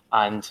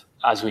 And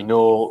as we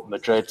know,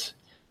 Madrid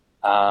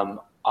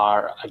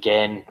are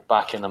again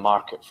back in the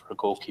market for a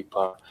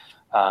goalkeeper.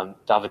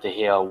 David De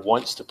Gea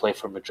wants to play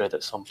for Madrid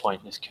at some point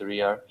in his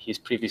career. He's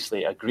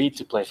previously agreed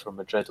to play for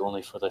Madrid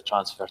only for the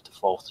transfer to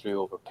fall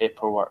through over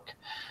paperwork.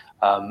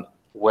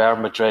 Were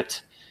Madrid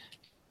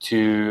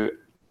to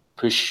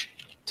push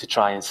to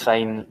try and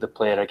sign the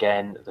player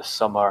again this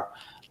summer,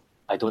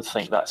 I don't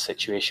think that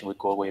situation would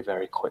go away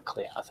very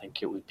quickly. I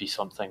think it would be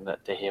something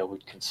that De Gea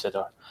would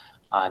consider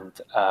and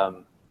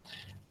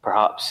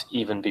perhaps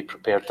even be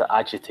prepared to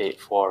agitate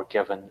for,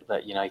 given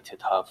that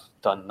United have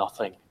done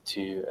nothing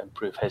to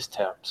improve his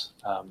terms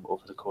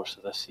over the course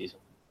of this season.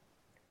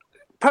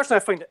 Personally,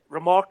 I find it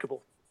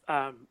remarkable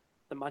that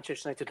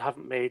Manchester United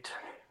haven't made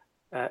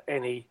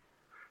any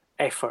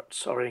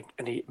efforts or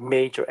any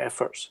major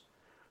efforts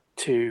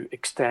to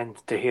extend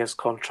De Gea's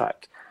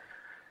contract.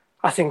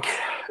 I think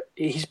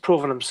he's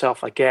proven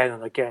himself again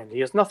and again. He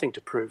has nothing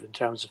to prove in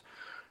terms of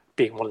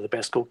being one of the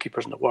best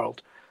goalkeepers in the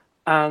world.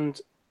 And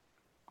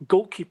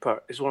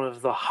goalkeeper is one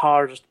of the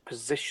hardest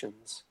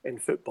positions in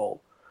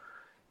football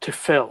to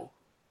fill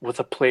with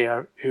a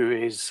player who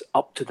is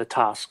up to the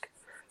task.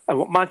 And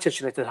what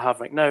Manchester United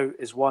have right now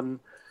is one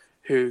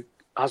who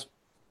has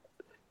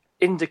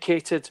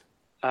indicated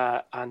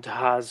and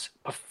has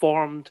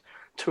performed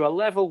to a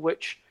level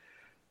which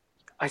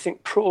I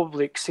think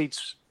probably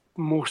exceeds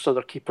most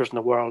other keepers in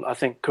the world. I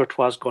think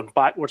Courtois has gone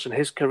backwards in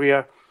his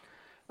career.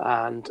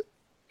 And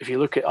if you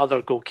look at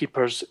other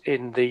goalkeepers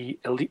in the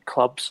elite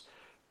clubs,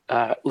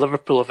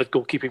 Liverpool have had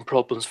goalkeeping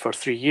problems for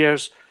 3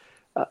 years.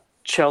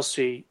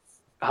 Chelsea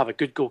have a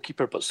good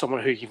goalkeeper, but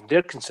someone who even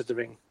they're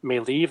considering may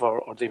leave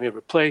or they may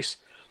replace.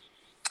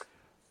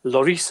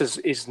 Lloris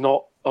is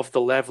not of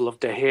the level of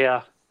De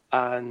Gea,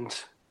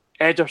 and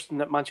Ederson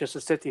at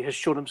Manchester City has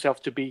shown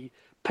himself to be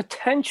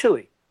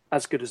potentially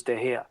as good as De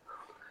Gea.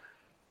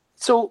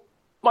 So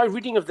my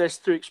reading of this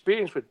through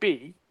experience would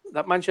be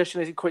that Manchester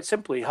United quite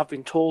simply have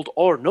been told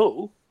or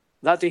know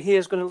that De Gea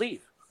is going to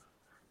leave.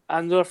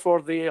 And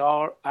therefore they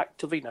are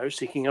actively now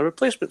seeking a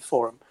replacement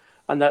for him,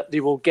 and that they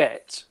will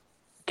get,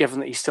 given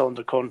that he's still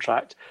under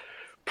contract,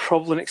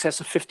 probably in excess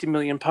of £50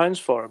 million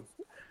for him,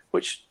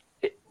 which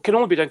it can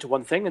only be down to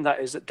one thing, and that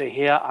is that De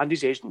Gea and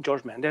his agent,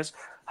 Jorge Mendes,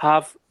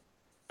 have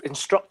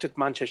instructed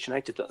Manchester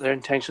United that their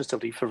intention is to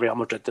leave for Real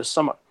Madrid this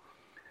summer.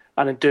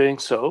 And in doing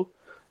so,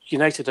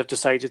 United have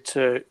decided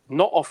to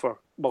not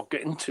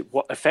get into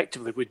what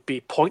effectively would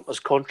be pointless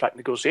contract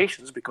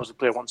negotiations because the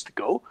player wants to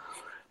go,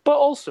 but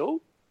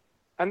also,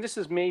 and this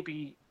is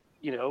maybe,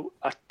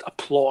 a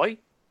ploy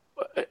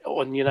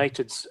on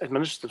United's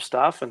administrative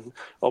staff and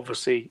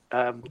obviously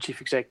Chief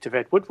Executive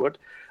Ed Woodward,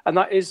 and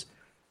that is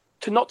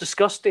to not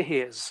discuss De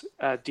Gea's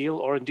deal,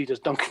 or indeed, as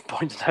Duncan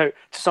pointed out,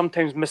 to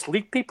sometimes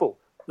mislead people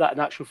that in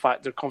actual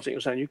fact they're confident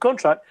of signing a new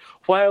contract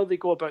while they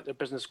go about their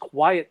business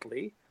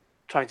quietly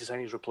trying to sign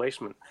his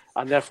replacement,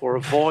 and therefore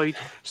avoid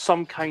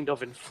some kind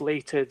of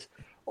inflated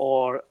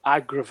or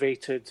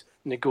aggravated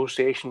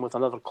negotiation with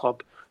another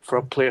club for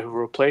a player who will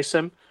replace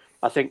him.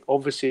 I think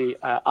obviously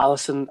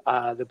Alisson,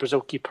 the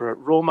Brazil keeper at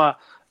Roma,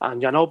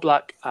 and Jan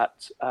Oblak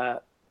at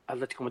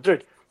Atletico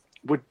Madrid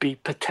would be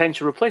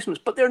potential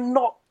replacements, but they're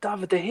not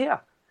David De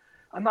Gea.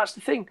 And that's the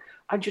thing.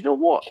 And you know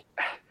what?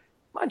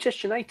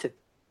 Manchester United,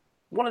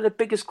 one of the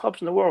biggest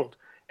clubs in the world,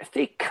 if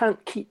they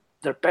can't keep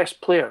their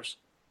best players,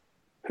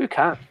 who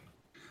can?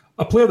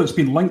 A player that's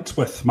been linked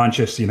with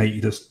Manchester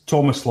United is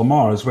Thomas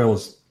Lemar, as well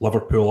as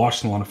Liverpool,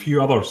 Arsenal and a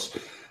few others.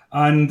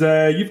 And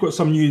you've got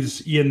some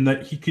news, Ian,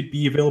 that he could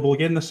be available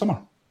again this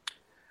summer.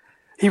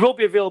 He will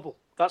be available,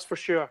 that's for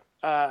sure.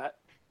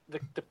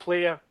 The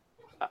player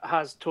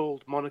has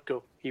told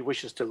Monaco he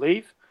wishes to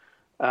leave.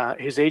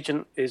 His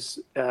agent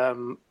is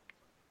in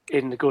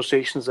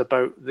negotiations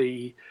about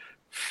the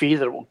fee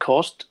that it will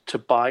cost to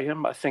buy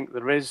him. I think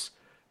there is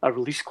a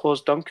release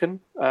clause, Duncan,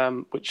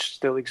 which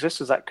still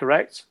exists. Is that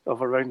correct?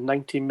 Of around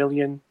 90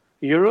 million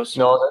euros?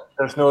 No,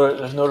 there's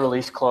no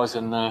release clause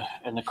in the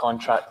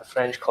contract. The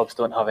French clubs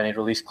don't have any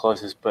release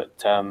clauses, but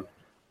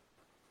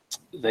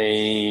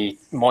the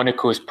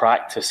Monaco's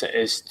practice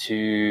is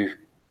to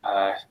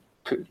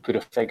put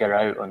a figure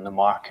out on the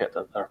market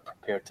that they're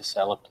prepared to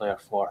sell a player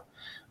for.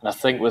 And I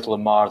think with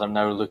Lemar, they're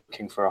now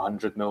looking for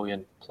 100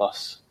 million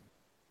plus.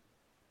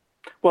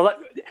 Well,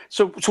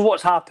 so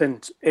what's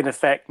happened in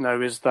effect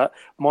now is that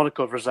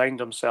Monaco have resigned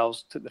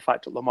themselves to the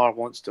fact that Lemar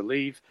wants to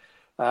leave.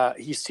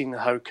 He's seen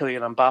how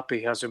Kylian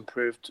Mbappe has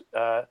improved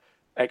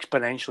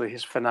exponentially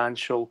his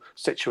financial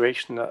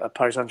situation at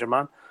Paris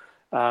Saint-Germain.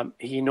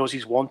 He knows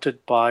he's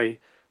wanted by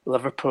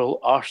Liverpool,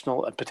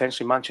 Arsenal, and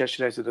potentially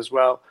Manchester United as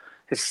well.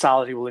 His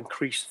salary will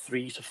increase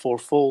 3 to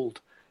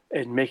 4-fold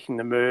in making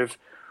the move.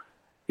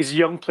 He's a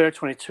young player,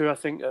 22, I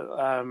think,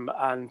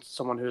 and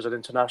someone who's an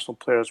international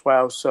player as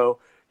well. So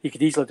he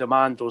could easily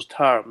demand those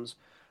terms.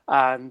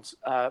 and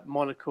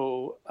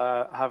Monaco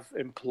have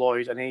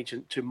employed an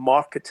agent to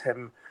market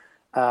him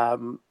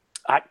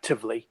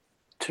actively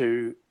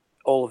to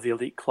all of the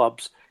elite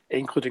clubs,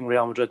 including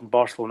Real Madrid and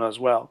Barcelona as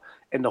well,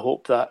 in the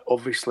hope that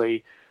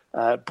obviously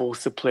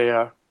both the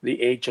player,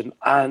 the agent,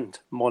 and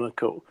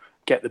Monaco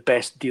get the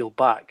best deal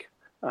back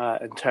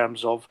in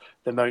terms of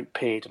the amount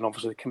paid and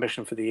obviously the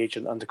commission for the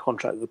agent and the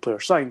contract that the player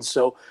signs.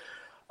 So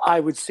I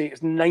would say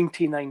it's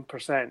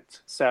 99%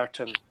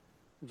 certain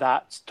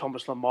that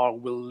Thomas Lemar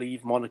will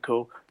leave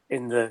Monaco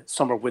in the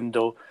summer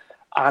window.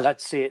 And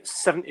I'd say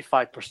it's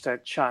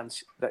 75%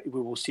 chance that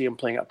we will see him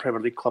playing at a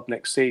Premier League club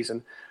next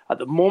season. At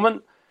the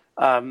moment,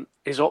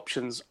 his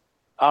options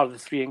are the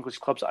three English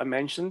clubs that I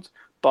mentioned.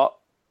 But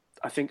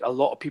I think a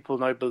lot of people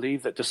now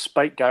believe that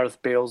despite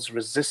Gareth Bale's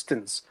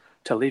resistance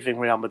to leaving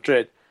Real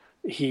Madrid,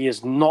 he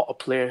is not a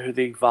player who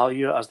they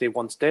value as they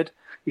once did.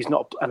 He's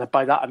not, and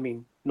by that I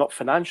mean not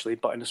financially,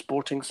 but in a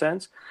sporting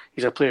sense.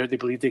 He's a player they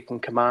believe they can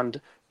command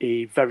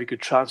a very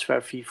good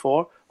transfer fee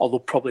for, although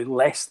probably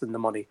less than the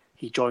money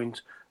he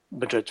joined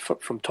Madrid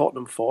from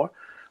Tottenham for.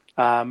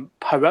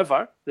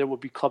 However, there will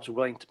be clubs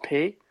willing to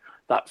pay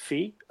that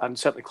fee, and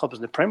certainly clubs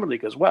in the Premier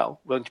League as well,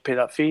 willing to pay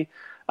that fee.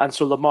 And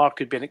so Lemar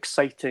could be an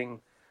exciting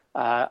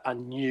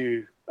and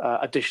new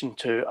addition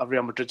to a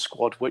Real Madrid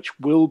squad, which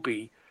will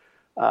be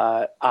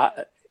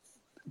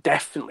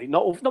definitely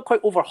not quite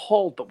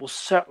overhauled, but will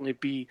certainly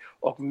be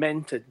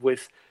augmented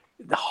with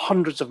the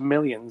hundreds of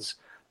millions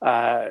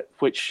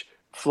which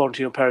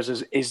Florentino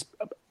Perez is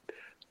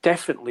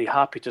definitely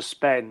happy to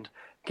spend,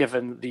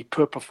 given the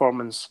poor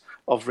performance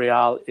of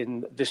Real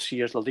in this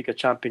year's La Liga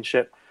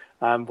Championship,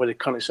 where they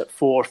currently sit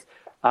fourth.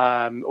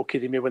 Okay,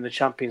 they may win the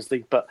Champions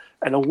League, but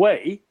in a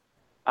way,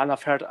 and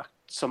I've heard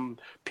some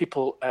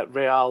people at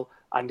Real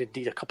and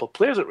indeed a couple of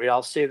players at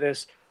Real say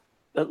this,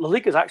 that La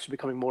Liga is actually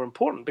becoming more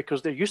important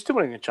because they're used to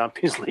winning the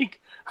Champions League,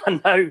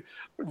 and now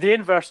the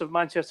inverse of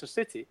Manchester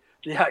City,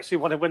 they actually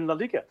want to win La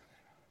Liga.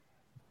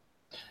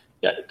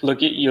 Yeah, look,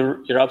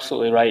 you're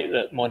absolutely right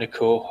that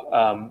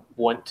Monaco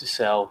want to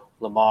sell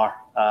Lemar.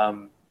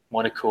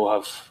 Monaco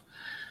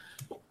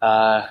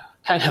have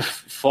kind of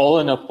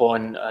fallen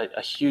upon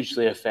a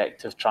hugely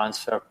effective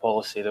transfer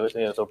policy.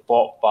 They're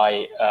bought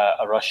by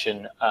a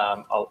Russian,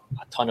 a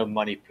ton of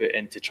money put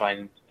in to try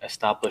and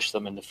establish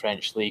them in the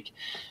French league.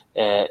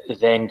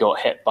 Then got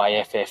hit by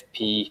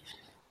FFP.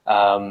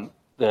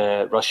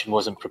 The Russian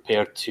wasn't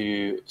prepared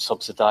to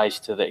subsidise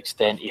to the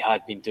extent he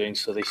had been doing,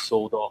 so they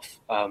sold off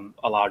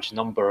a large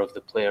number of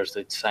the players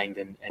they'd signed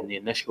in the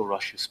initial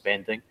rush of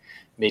spending,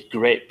 made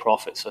great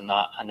profits on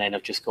that, and then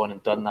have just gone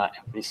and done that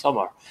every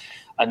summer.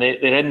 And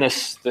they're in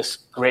this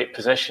great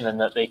position in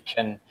that they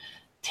can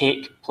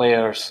take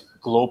players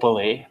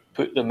globally,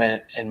 put them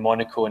in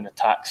Monaco on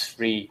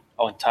tax-free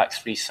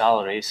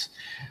salaries,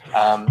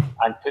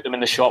 and put them in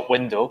the shop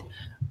window,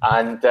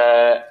 and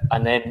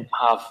then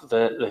have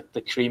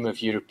the cream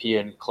of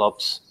European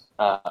clubs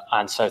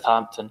and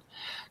Southampton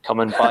come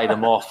and buy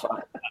them off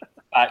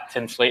at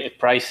inflated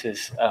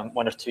prices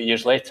 1 or 2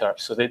 years later.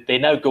 So they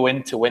now go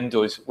into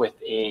windows with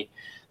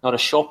not a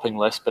shopping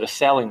list, but a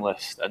selling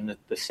list. And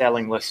the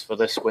selling list for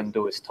this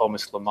window is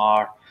Thomas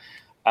Lemar,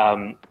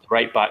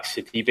 right back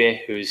Sidibe,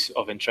 who's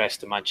of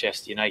interest to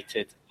Manchester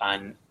United,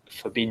 and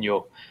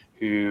Fabinho,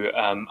 who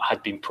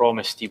had been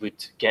promised he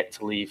would get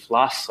to leave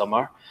last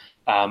summer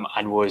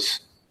and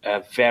was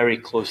very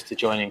close to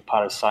joining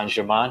Paris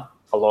Saint-Germain,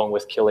 along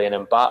with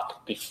Kylian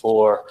Mbappe,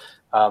 before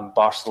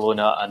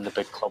Barcelona and the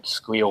big clubs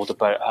squealed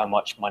about how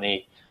much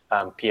money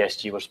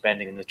PSG were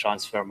spending in the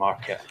transfer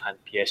market, and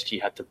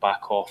PSG had to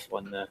back off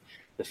on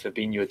the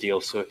Fabinho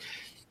deal. So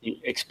you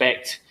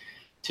expect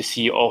to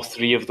see all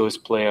three of those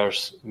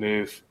players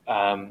move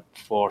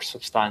for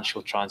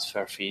substantial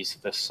transfer fees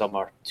this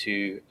summer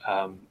to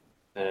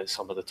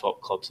some of the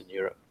top clubs in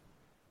Europe.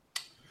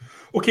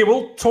 Okay,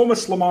 well,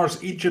 Thomas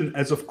Lemar's agent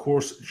is, of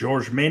course,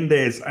 Jorge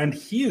Mendes, and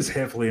he is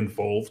heavily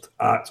involved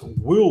at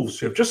Wolves,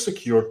 who have just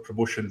secured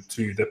promotion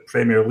to the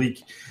Premier League.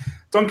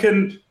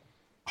 Duncan,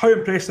 how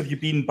impressed have you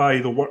been by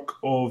the work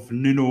of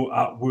Nuno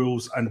at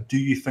Wolves, and do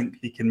you think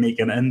he can make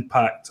an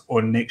impact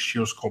on next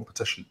year's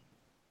competition?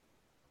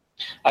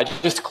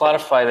 Just to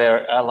clarify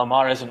there,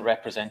 Lemar isn't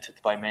represented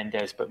by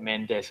Mendes, but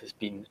Mendes has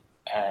been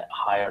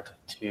hired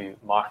to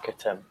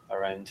market him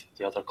around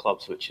the other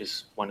clubs, which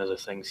is one of the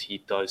things he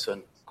does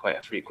on quite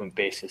a frequent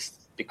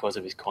basis because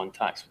of his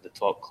contacts with the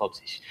top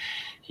clubs.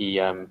 He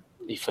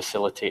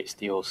facilitates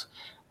deals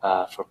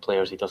for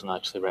players he doesn't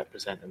actually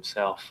represent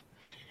himself.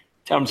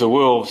 In terms of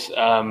Wolves,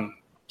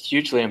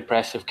 hugely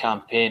impressive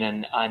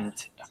campaign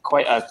and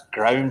quite a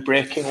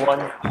groundbreaking one,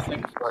 I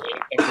think, for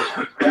English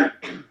football,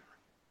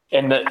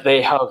 in that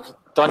they have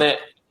done it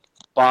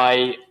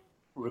by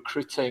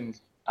recruiting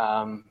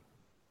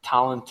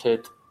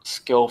talented,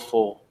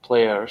 skillful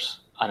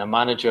players and a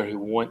manager who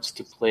wants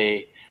to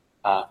play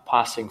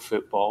passing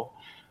football,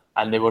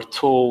 and they were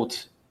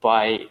told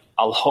by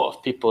a lot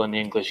of people in the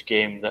English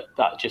game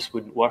that just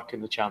wouldn't work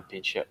in the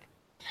Championship.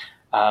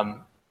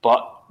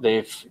 But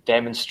they've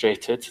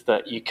demonstrated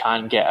that you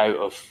can get out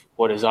of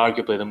what is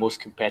arguably the most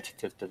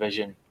competitive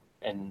division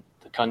in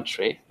the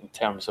country in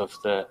terms of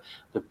the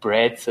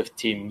breadth of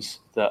teams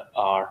that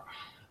are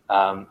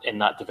in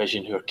that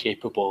division who are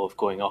capable of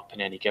going up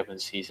in any given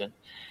season.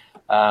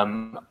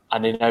 And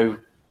they now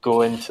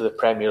go into the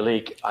Premier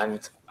League.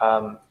 And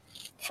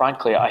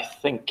frankly, I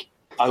think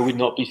I would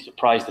not be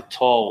surprised at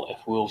all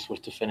if Wolves were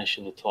to finish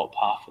in the top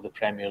half of the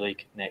Premier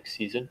League next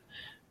season,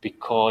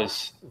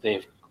 because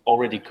they've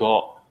already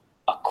got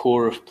a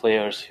core of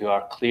players who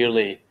are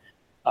clearly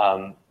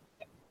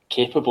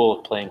capable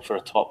of playing for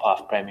a top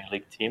half Premier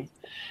League team.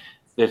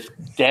 They've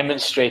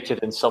demonstrated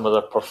in some of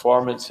their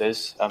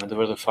performances. They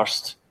were the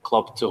first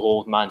club to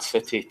hold Man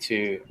City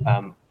to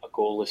a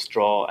goalless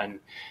draw, and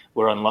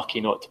were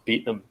unlucky not to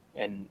beat them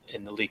in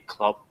the League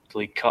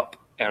Cup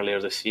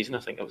earlier this season. I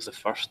think it was the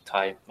first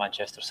time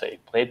Manchester City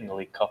played in the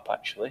League Cup,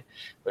 actually,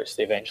 which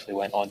they eventually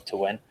went on to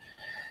win.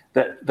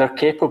 That they're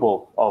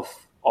capable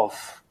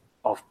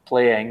of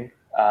playing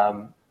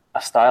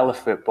a style of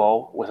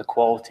football with a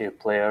quality of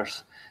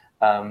players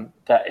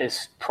that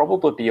is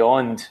probably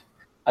beyond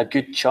a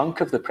good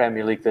chunk of the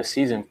Premier League this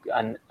season.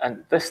 And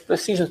this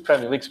season's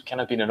Premier League's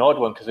kind of been an odd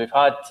one, because we've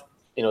had,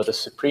 the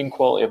supreme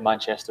quality of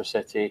Manchester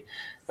City,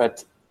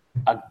 but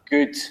a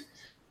good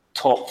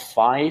top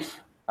five.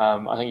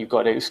 I think you've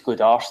got to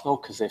exclude Arsenal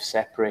because they've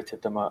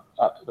separated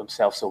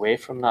themselves away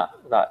from that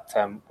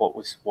what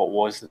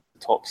was the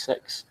top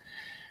six.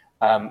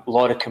 A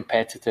lot of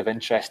competitive,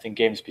 interesting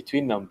games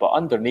between them, but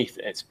underneath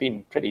it's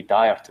been pretty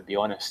dire, to be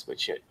honest,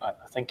 which I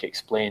think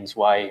explains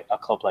why a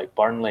club like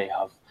Burnley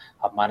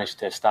have managed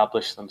to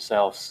establish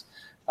themselves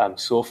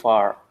so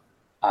far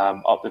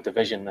up the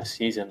division this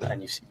season.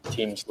 And you've seen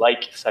teams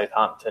like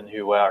Southampton,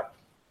 who were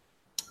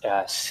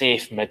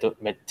safe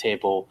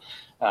mid-table,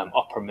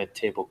 upper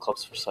mid-table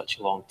clubs for such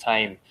a long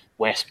time.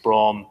 West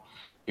Brom,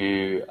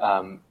 who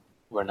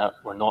were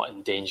not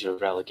in danger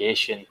of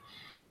relegation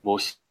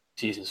most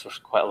seasons for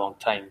quite a long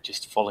time,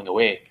 just falling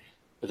away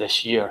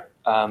this year.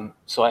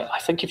 So I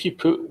think if you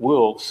put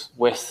Wolves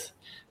with,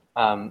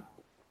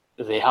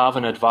 they have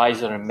an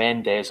advisor in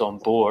Mendes on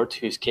board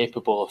who's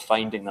capable of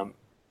finding them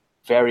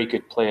very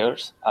good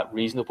players at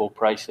reasonable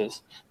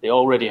prices. They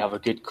already have a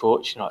good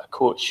coach, a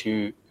coach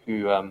who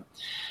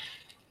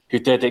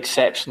did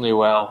exceptionally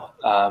well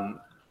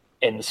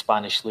in the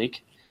Spanish league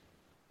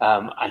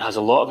and has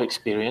a lot of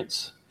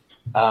experience.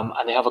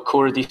 And they have a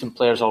core of decent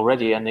players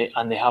already, and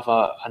they have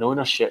an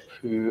ownership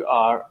who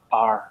are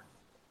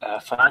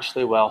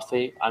financially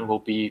wealthy and will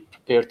be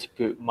prepared to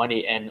put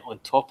money in on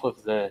top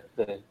of the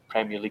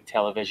Premier League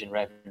television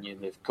revenue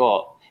they've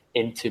got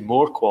into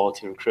more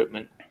quality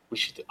recruitment,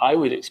 which I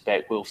would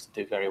expect Wolves to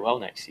do very well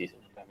next season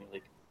in the Premier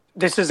League.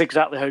 This is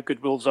exactly how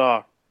good Wolves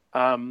are.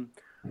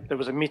 There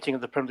was a meeting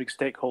of the Premier League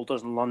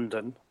stakeholders in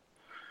London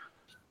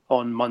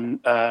on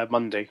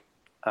Monday,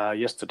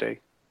 yesterday,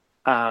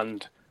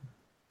 and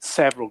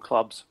several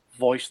clubs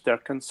voiced their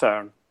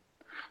concern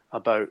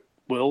about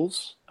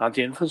Wolves and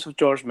the influence of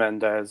Jorge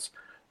Mendes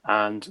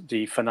and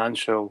the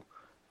financial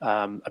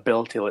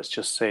ability, let's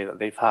just say, that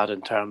they've had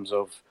in terms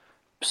of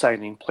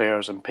signing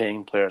players and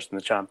paying players in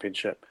the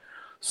Championship.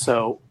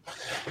 So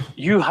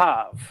you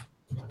have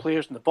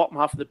players in the bottom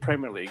half of the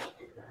Premier League,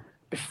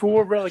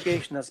 before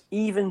relegation has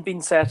even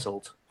been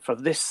settled for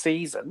this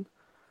season,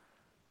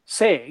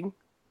 saying,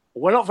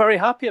 we're not very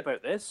happy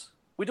about this.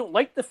 We don't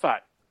like the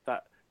fact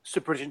that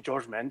Super Agent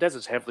Jorge Mendes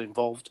is heavily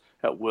involved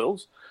at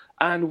Wolves,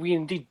 and we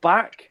indeed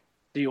back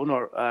the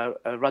owner,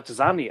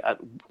 Radazani at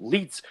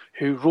Leeds,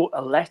 who wrote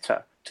a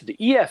letter to the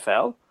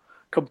EFL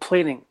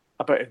complaining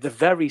about the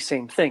very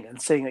same thing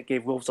and saying it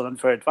gave Wolves an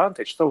unfair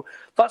advantage. So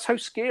that's how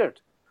scared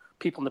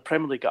people in the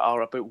Premier League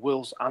are about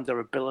Wolves and their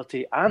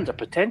ability and their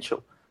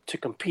potential to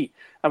compete.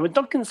 And when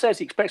Duncan says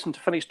he expects them to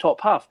finish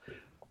top half,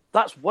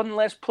 that's one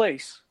less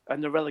place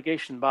in the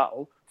relegation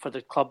battle for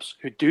the clubs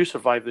who do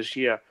survive this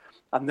year,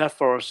 and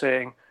therefore are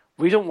saying,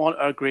 we don't want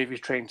our gravy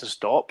train to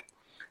stop.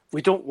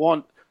 We don't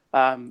want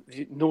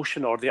the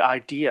notion or the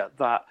idea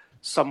that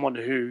someone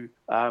who,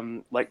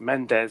 like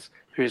Mendes,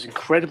 who is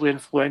incredibly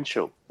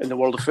influential in the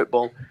world of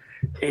football,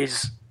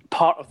 is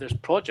part of this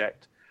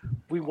project.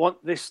 We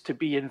want this to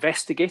be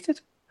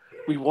investigated.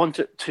 We want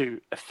it to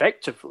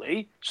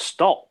effectively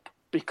stop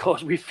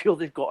because we feel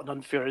they've got an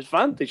unfair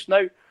advantage.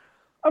 Now,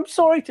 I'm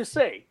sorry to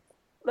say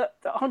that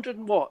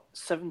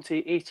 70,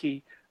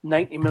 80,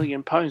 90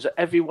 million pounds that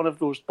every one of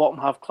those bottom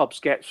half clubs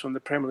gets from the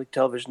Premier League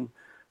television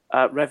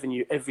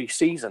revenue every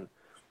season,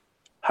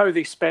 how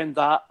they spend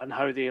that and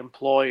how they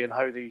employ and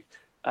how they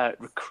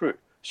recruit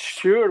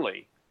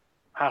surely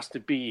has to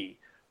be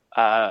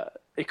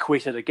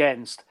equated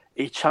against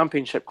a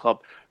Championship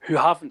club who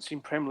haven't seen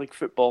Premier League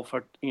football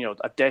for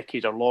a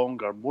decade or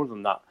longer, more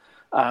than that.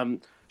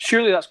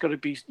 Surely that's got to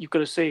be, you've got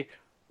to say,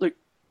 look,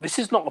 this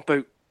is not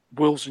about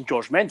Wolves and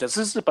Jorge Mendes.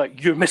 This is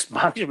about your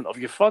mismanagement of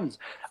your funds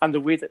and the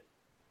way that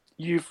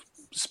you've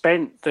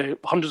spent the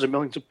hundreds of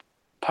millions of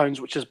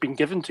pounds which has been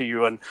given to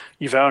you and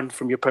you've earned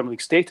from your Premier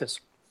League status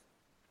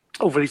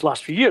over these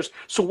last few years.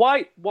 So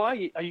why are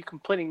you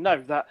complaining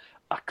now that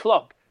a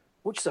club,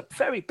 which is a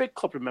very big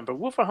club, remember,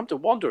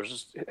 Wolverhampton Wanderers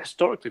is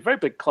historically a very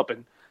big club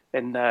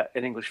in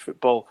English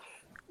football,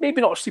 maybe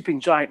not a sleeping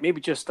giant,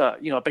 maybe just a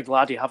big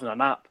laddie having a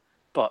nap,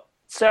 but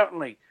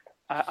certainly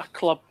a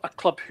club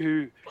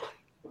who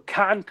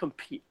can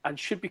compete and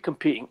should be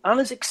competing and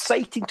is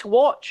exciting to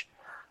watch.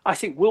 I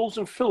think Wolves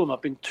and Fulham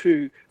have been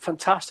two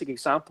fantastic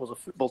examples of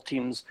football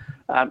teams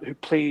who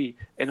play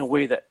in a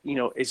way that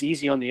is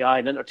easy on the eye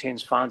and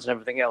entertains fans and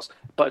everything else,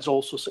 but is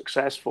also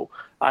successful.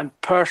 And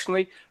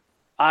personally,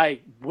 I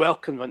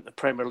welcome them in the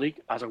Premier League,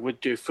 as I would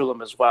do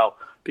Fulham as well,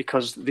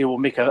 because they will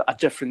make a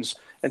difference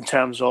in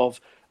terms of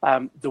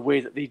the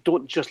way that they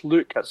don't just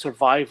look at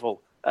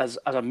survival as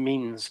a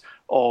means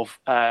of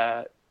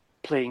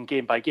playing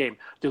game by game.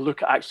 They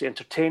look at actually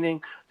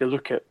entertaining. They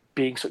look at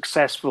being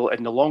successful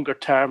in the longer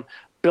term,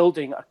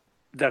 building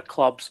their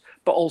clubs,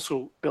 but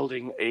also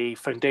building a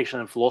foundation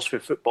and philosophy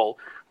of football,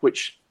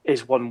 which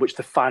is one which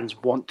the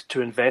fans want to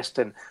invest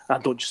in. And I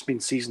don't just mean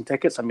season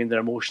tickets, I mean their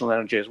emotional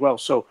energy as well.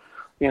 So,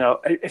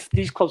 if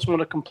these clubs want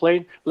to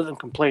complain, let them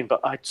complain.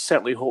 But I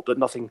certainly hope that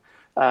nothing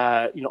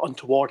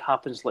untoward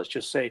happens, let's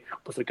just say,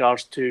 with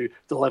regards to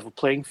the level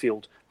playing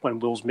field when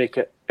Wolves make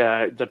it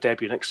their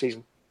debut next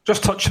season.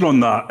 Just touching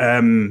on that,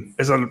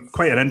 is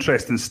quite an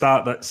interesting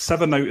stat that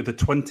 7 out of the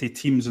 20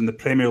 teams in the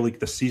Premier League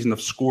this season have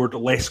scored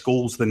less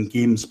goals than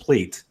games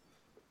played.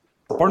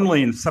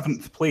 Burnley in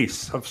 7th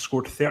place have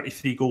scored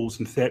 33 goals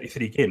in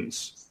 33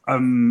 games.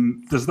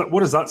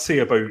 What does that say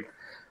about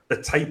the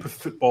type of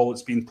football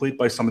that's being played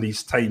by some of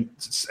these sides?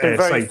 It's been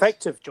very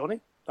effective, Johnny,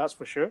 that's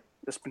for sure.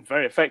 It's been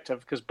very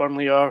effective because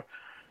Burnley are,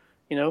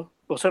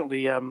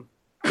 certainly Sean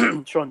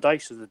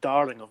Dyche is the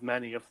darling of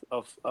many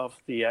of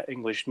the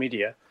English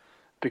media,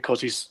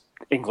 because he's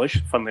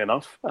English, funnily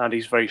enough, and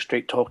he's very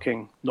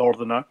straight-talking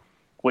northerner,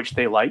 which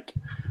they like.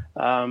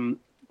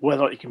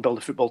 Whether or not he can build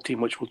a football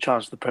team which will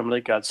challenge the Premier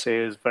League, I'd say,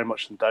 is very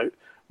much in doubt.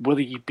 Will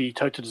he be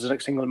touted as the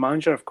next England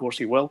manager? Of course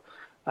he will.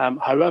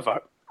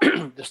 However,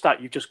 the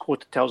stat you just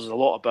quoted tells us a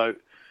lot about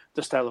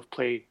the style of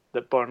play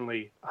that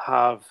Burnley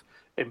have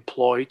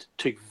employed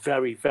to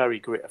very, very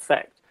great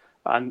effect.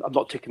 And I'm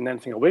not taking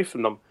anything away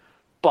from them.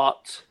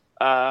 But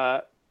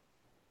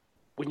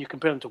when you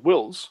compare them to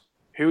Wolves,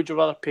 who would you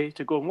rather pay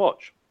to go and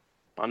watch?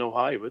 I know how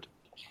I would.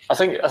 I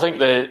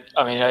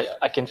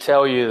can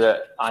tell you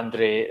that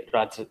Andre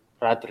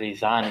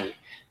Radrizzani,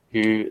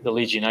 the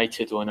Leeds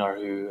United owner,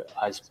 who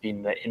has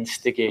been the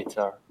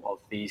instigator of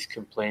these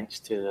complaints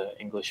to the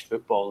English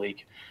Football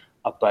League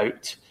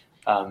about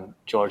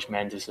Jorge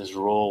Mendes'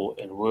 role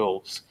in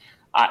Wolves,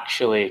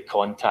 actually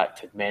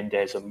contacted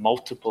Mendes on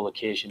multiple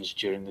occasions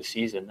during the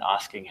season,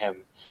 asking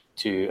him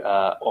to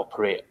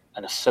operate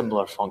in a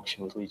similar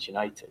function with Leeds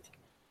United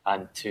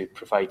and to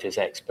provide his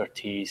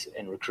expertise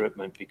in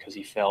recruitment, because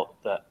he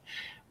felt that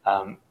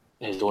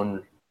his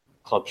own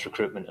club's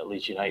recruitment at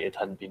Leeds United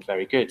hadn't been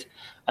very good.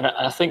 And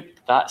I think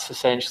that's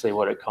essentially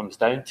what it comes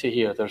down to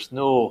here. There's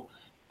no...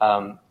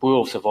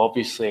 Wolves have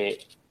obviously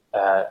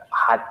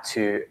had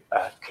to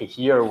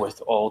cohere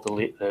with all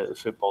the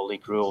Football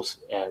League rules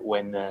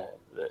when the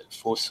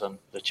Fosun,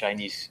 the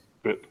Chinese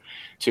group,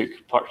 took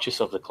purchase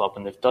of the club,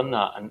 and they've done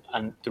that.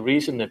 And the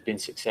reason they've been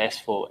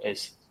successful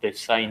is they've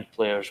signed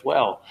players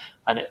well.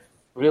 And it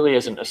really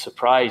isn't a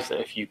surprise that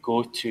if you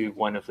go to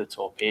one of the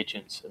top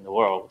agents in the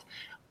world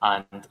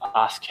and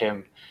ask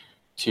him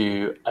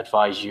to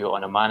advise you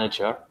on a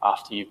manager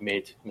after you've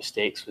made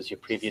mistakes with your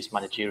previous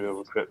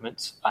managerial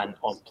recruitments and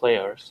on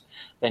players,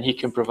 then he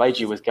can provide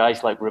you with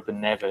guys like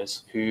Ruben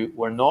Neves, who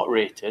were not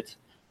rated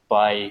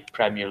by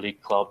Premier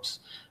League clubs,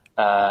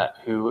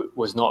 who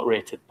was not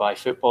rated by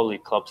Football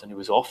League clubs, and he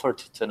was offered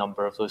to a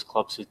number of those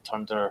clubs who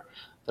turned their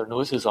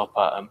noses up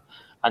at him.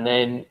 And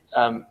then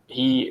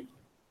he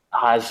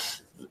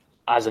has,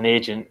 as an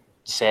agent,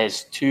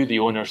 says to the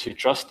owners who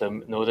trust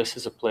him, no, this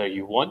is a player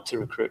you want to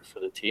recruit for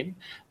the team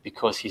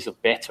because he's of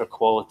better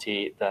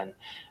quality than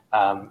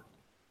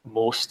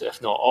most,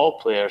 if not all,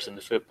 players in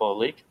the Football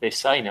League. They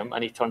sign him,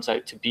 and he turns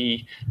out to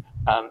be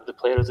the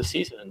player of the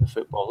season in the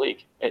Football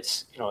League.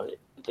 It's,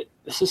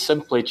 this is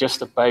simply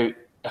just about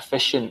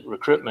efficient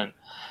recruitment.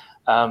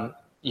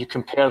 You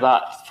compare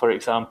that, for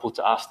example,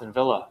 to Aston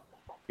Villa,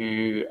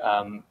 who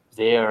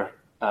their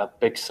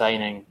big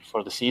signing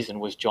for the season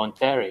was John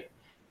Terry.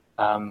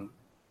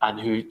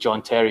 And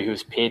John Terry,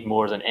 who's paid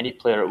more than any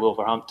player at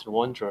Wolverhampton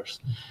Wanderers.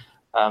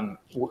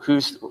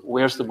 Where's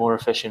the more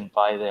efficient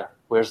buy there?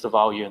 Where's the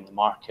value in the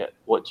market?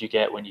 What do you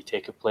get when you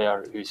take a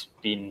player who's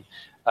been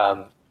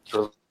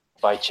released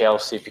by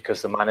Chelsea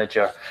because the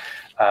manager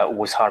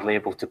was hardly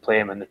able to play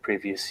him in the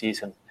previous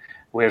season?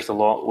 Where's the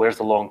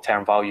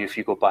long-term value if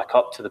you go back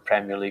up to the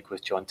Premier League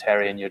with John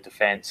Terry in your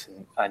defence,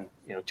 and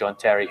John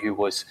Terry, who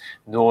was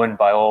known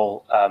by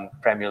all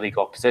Premier League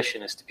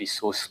opposition as to be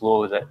so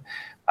slow that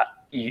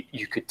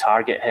you could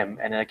target him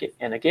in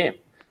a game.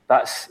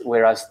 That's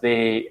whereas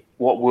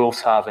what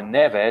Wolves have in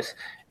Neves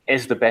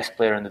is the best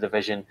player in the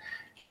division.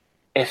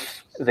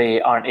 If they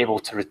aren't able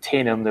to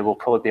retain him, they will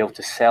probably be able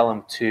to sell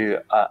him to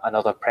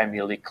another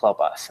Premier League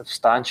club at a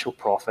substantial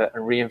profit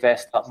and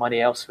reinvest that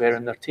money elsewhere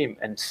in their team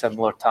in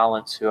similar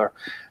talents who are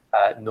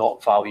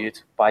not valued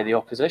by the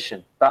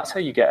opposition. That's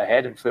how you get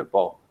ahead in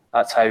football.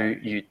 That's how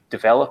you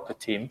develop a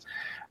team.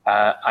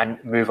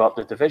 and move up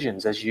the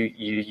divisions as you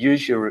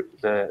use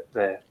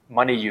the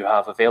money you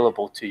have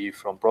available to you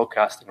from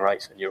broadcasting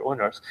rights and your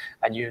owners,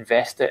 and you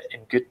invest it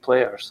in good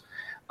players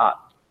at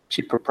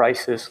cheaper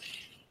prices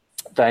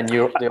than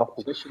the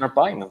opposition are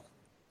buying them.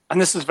 And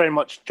this is very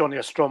much, Johnny,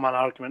 a straw man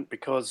argument,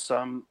 because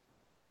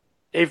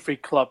every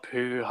club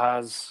who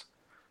has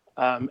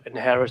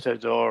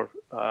inherited or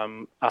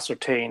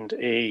ascertained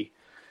a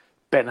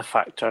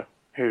benefactor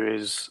who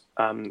is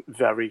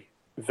very,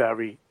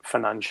 very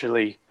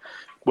financially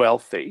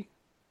wealthy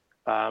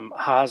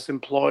has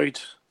employed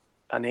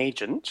an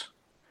agent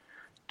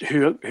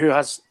who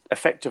has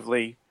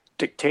effectively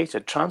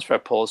dictated transfer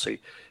policy.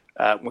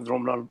 When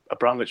Roman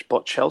Abramovich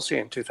bought Chelsea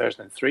in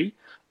 2003,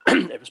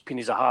 it was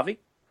Pini Zahavi.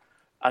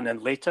 And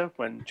then later,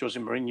 when Jose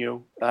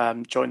Mourinho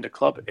joined the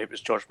club, it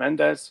was Jorge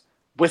Mendes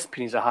with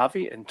Pini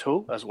Zahavi in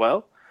tow as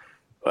well.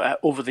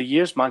 Over the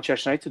years,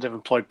 Manchester United have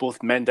employed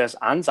both Mendes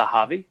and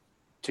Zahavi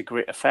to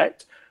great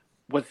effect.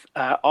 With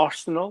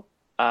Arsenal,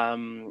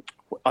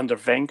 under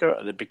Wenger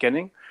at the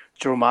beginning,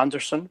 Jerome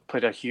Anderson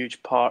played a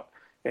huge part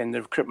in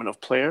the recruitment of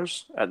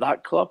players at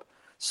that club.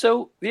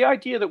 So the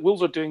idea that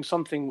Wolves are doing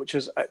something which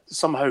is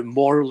somehow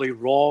morally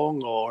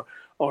wrong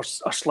or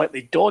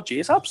slightly dodgy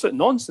is absolute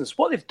nonsense.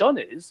 What they've done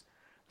is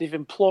they've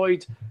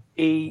employed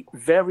a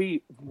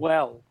very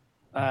well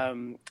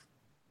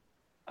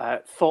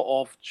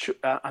thought of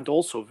and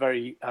also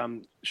very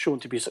shown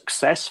to be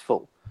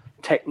successful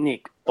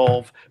technique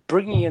of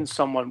bringing in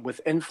someone with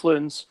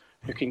influence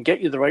who can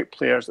get you the right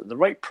players at the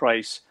right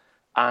price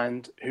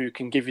and who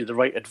can give you the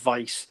right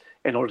advice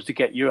in order to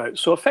get you out.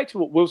 So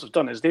effectively what Wolves have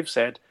done is they've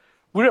said,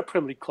 we're a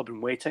Premier League club in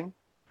waiting.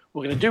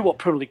 We're going to do what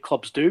Premier League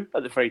clubs do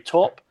at the very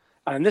top.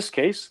 And in this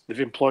case, they've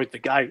employed the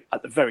guy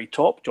at the very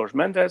top, Jorge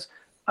Mendes,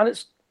 and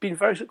it's been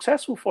very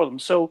successful for them.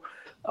 So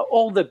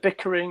all the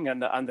bickering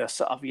and the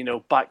sort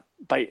of,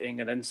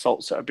 backbiting and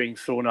insults that are being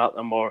thrown at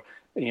them, or,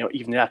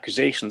 even the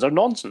accusations, are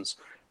nonsense.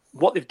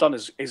 What they've done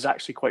is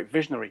actually quite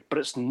visionary, but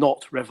it's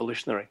not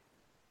revolutionary.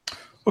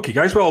 Okay,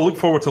 guys, well, I look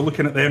forward to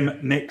looking at them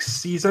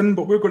next season,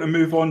 but we're going to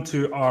move on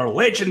to our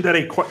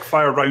legendary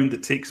quickfire round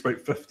that takes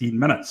about 15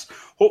 minutes.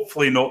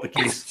 Hopefully not the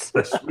case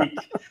this week.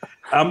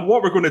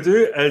 What we're going to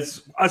do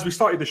is, as we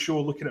started the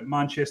show looking at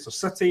Manchester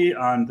City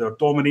and their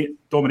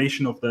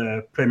domination of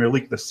the Premier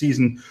League this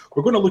season,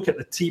 we're going to look at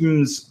the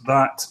teams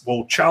that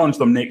will challenge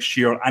them next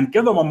year and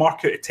give them a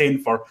mark out of 10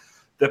 for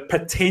the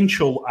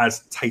potential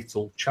as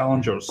title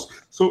challengers.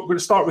 So we're going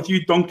to start with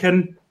you,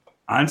 Duncan,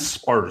 and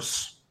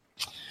Spurs.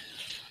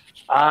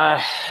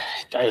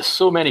 There's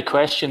so many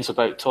questions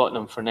about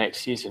Tottenham for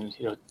next season.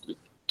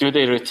 Do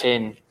they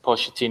retain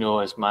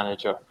Pochettino as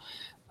manager?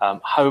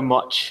 How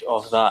much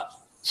of that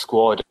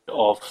squad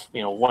of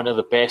one of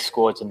the best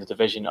squads in the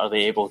division are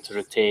they able to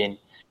retain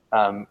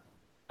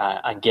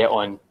and get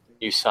on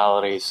new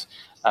salaries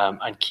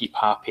and keep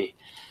happy?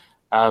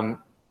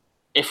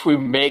 If we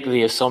make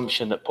the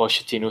assumption that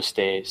Pochettino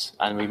stays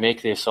and we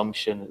make the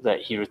assumption that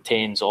he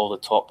retains all the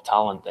top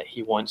talent that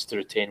he wants to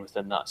retain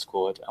within that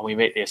squad, and we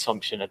make the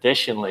assumption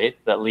additionally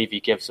that Levy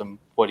gives him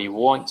what he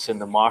wants in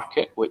the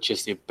market, which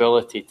is the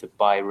ability to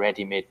buy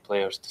ready-made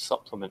players to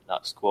supplement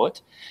that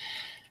squad,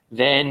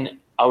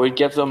 then I would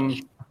give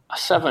them a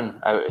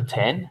 7 out of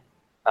 10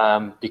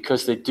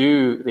 because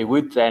they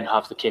would then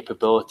have the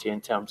capability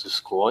in terms of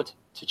squad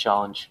to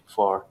challenge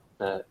for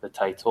the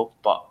title.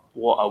 But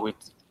what I would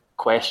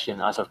question,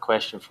 as I've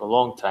questioned for a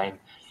long time,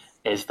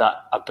 is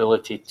that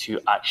ability to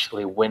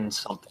actually win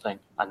something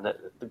and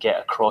get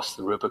across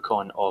the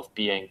Rubicon of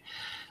being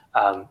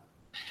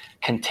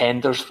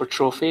contenders for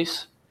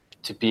trophies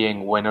to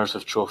being winners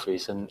of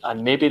trophies. And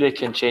maybe they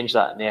can change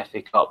that in the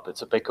FA Cup.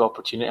 It's a big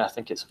opportunity. I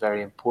think it's a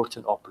very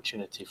important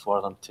opportunity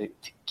for them to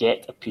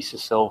get a piece of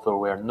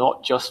silverware,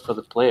 not just for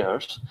the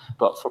players,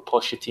 but for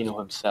Pochettino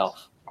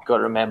himself. You've got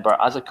to remember,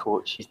 as a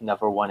coach, he's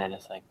never won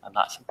anything. And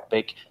that's a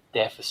big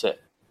deficit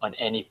on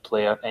any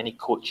player, any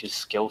coach's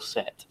skill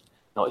set,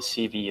 not his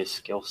CV, his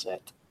skill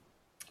set.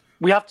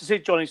 We have to say,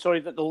 Johnny,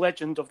 sorry, that the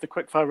legend of the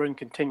quickfire round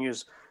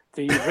continues.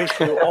 The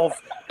ratio of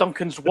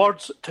Duncan's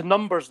words to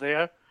numbers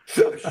there,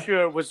 I'm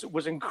sure,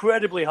 was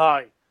incredibly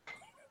high.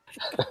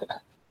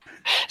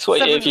 So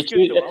if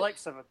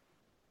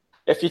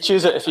you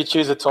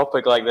choose a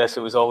topic like this,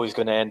 it was always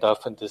going to end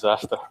up in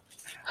disaster.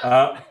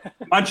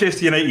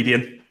 Manchester United,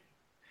 Ian.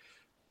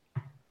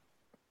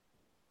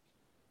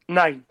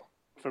 9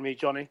 for me,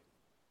 Johnny.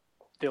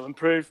 They'll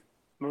improve.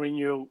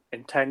 Mourinho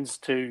intends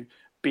to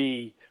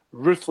be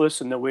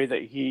ruthless in the way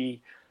that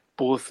he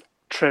both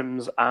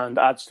trims and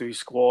adds to his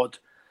squad.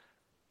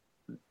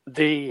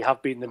 They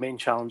have been the main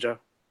challenger.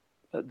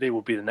 They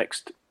will be the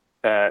next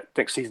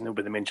season. They'll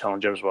be the main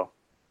challenger as well.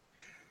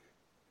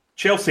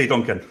 Chelsea,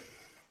 Duncan.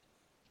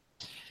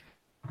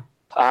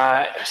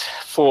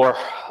 4.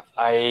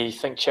 I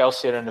think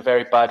Chelsea are in a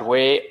very bad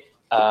way.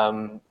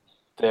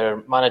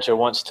 Their manager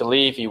wants to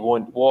leave. He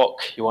won't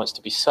walk. He wants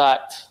to be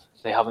sacked.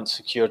 They haven't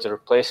secured a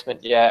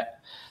replacement yet.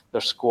 Their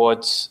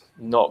squad's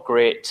not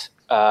great.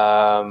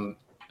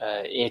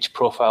 Age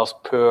profile's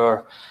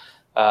poor.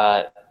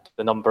 The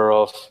number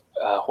of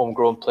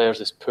homegrown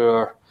players is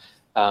poor.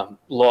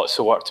 Lots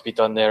of work to be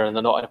done there, and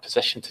they're not in a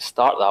position to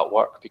start that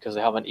work because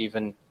they haven't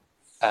even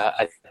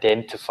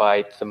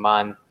identified the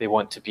man they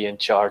want to be in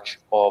charge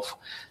of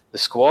the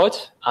squad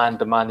and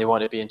the man they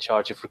want to be in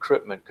charge of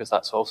recruitment, because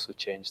that's also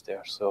changed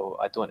there. So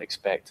I don't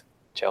expect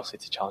Chelsea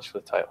to challenge for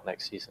the title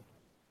next season.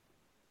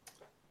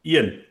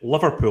 Ian,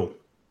 Liverpool.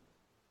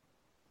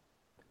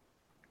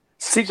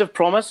 Seeds of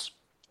promise,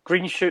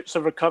 green shoots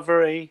of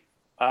recovery,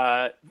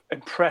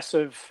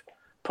 impressive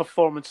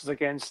performances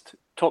against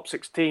top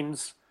 6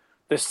 teams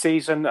this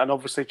season, and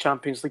obviously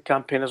Champions League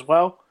campaign as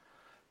well.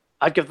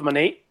 I'd give them an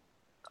 8.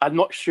 I'm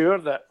not sure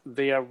that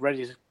they are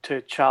ready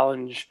to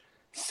challenge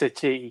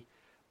City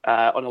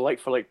on a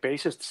like-for-like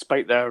basis,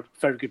 despite their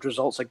very good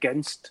results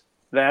against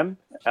them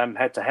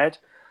head-to-head.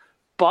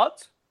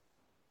 But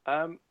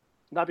Naby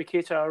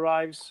Keita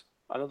arrives,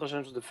 another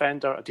central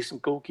defender, a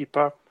decent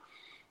goalkeeper.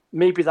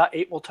 Maybe that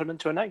 8 will turn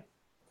into a 9.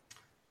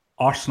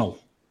 Arsenal.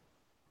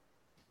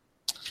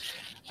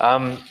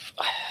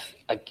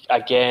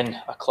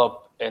 Again, a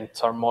club in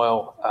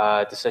turmoil.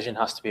 Decision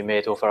has to be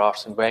made over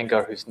Arsene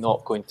Wenger, who's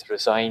not going to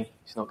resign.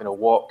 He's not going to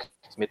walk.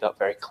 He's made that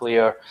very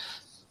clear.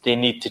 They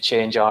need to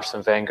change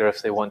Arsene Wenger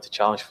if they want to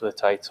challenge for the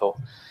title.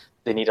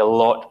 They need a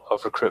lot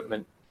of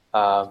recruitment.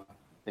 They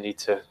need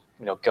to,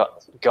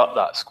 gut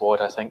that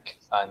squad, I think,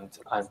 and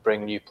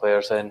bring new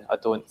players in. I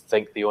don't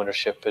think the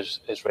ownership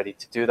is ready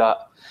to do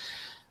that.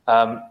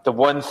 The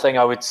one thing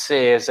I would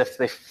say is if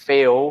they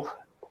fail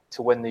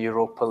to win the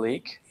Europa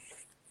League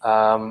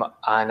and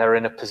are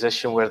in a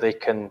position where they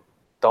can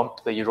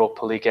dump the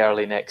Europa League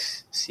early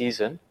next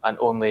season and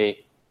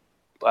only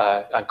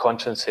and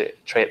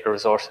concentrate the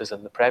resources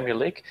in the Premier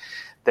League,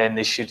 then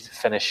they should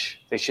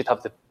finish. They should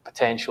have the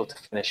potential to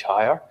finish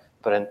higher.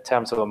 But in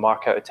terms of a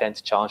mark out of 10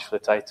 to challenge for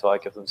the title, I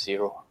give them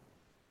 0.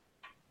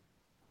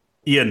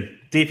 Ian,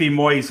 Davy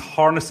Moyes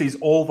harnesses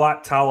all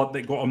that talent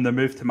that got him the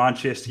move to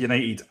Manchester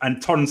United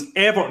and turns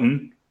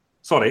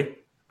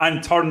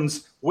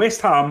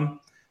West Ham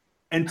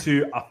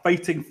into a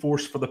fighting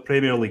force for the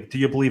Premier League. Do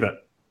you believe it?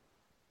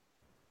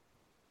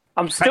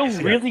 I'm still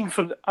reeling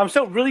from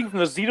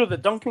the 0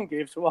 that Duncan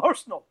gave to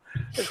Arsenal.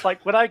 It's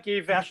like when I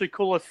gave Ashley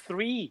Cole a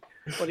 3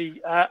 when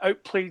he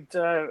outplayed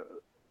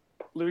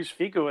Luis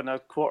Figo in a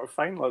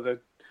quarter-final of the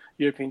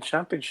European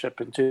Championship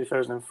in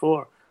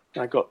 2004.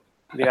 And I got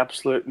the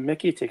absolute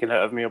mickey taken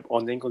out of me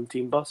on the England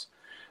team bus.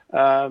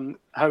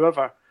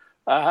 However,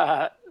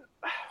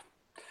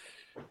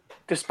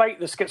 despite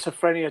the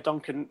schizophrenia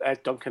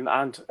Duncan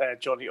and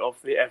Johnny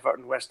of the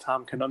Everton-West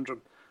Ham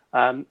conundrum,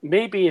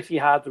 maybe if he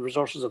had the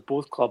resources of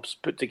both clubs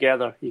put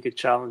together, he could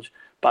challenge.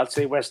 But I'd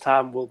say West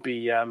Ham will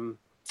be,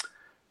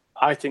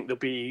 I think they'll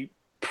be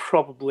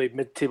probably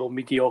mid-table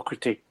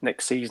mediocrity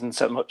next season,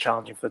 so not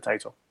challenging for the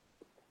title.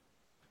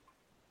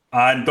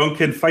 And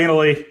Duncan,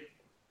 finally,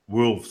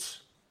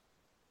 Wolves.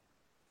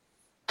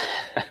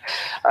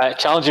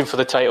 Challenging for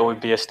the title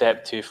would be a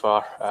step too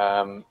far.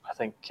 I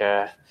think.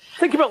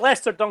 Think about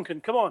Leicester,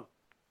 Duncan. Come on.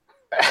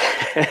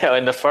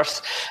 in their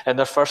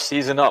first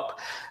season up,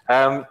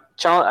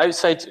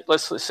 outside.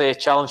 Let's say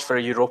challenge for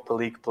a Europa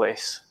League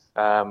place.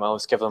 I'll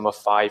just give them a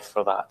 5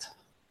 for that.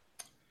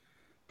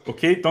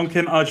 Okay,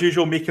 Duncan, as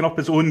usual, making up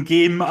his own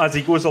game as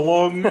he goes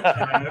along.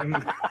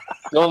 The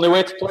only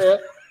way to play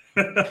it.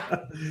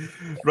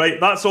 Right,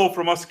 that's all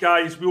from us,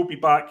 guys. We'll be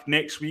back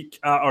next week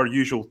at our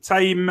usual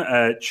time,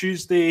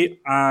 Tuesday.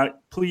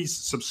 Please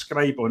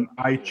subscribe on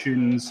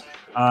iTunes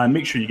and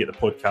make sure you get the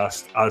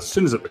podcast as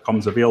soon as it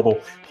becomes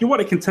available. If you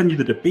want to continue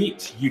the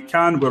debate, you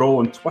can. We're all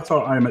on Twitter.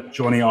 I'm at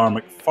Johnny R.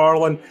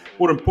 McFarlane.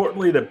 More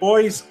importantly, the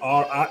boys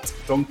are at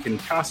Duncan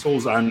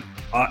Castles and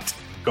at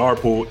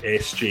Garbo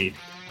SJ.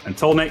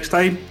 Until next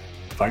time,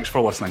 thanks for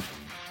listening.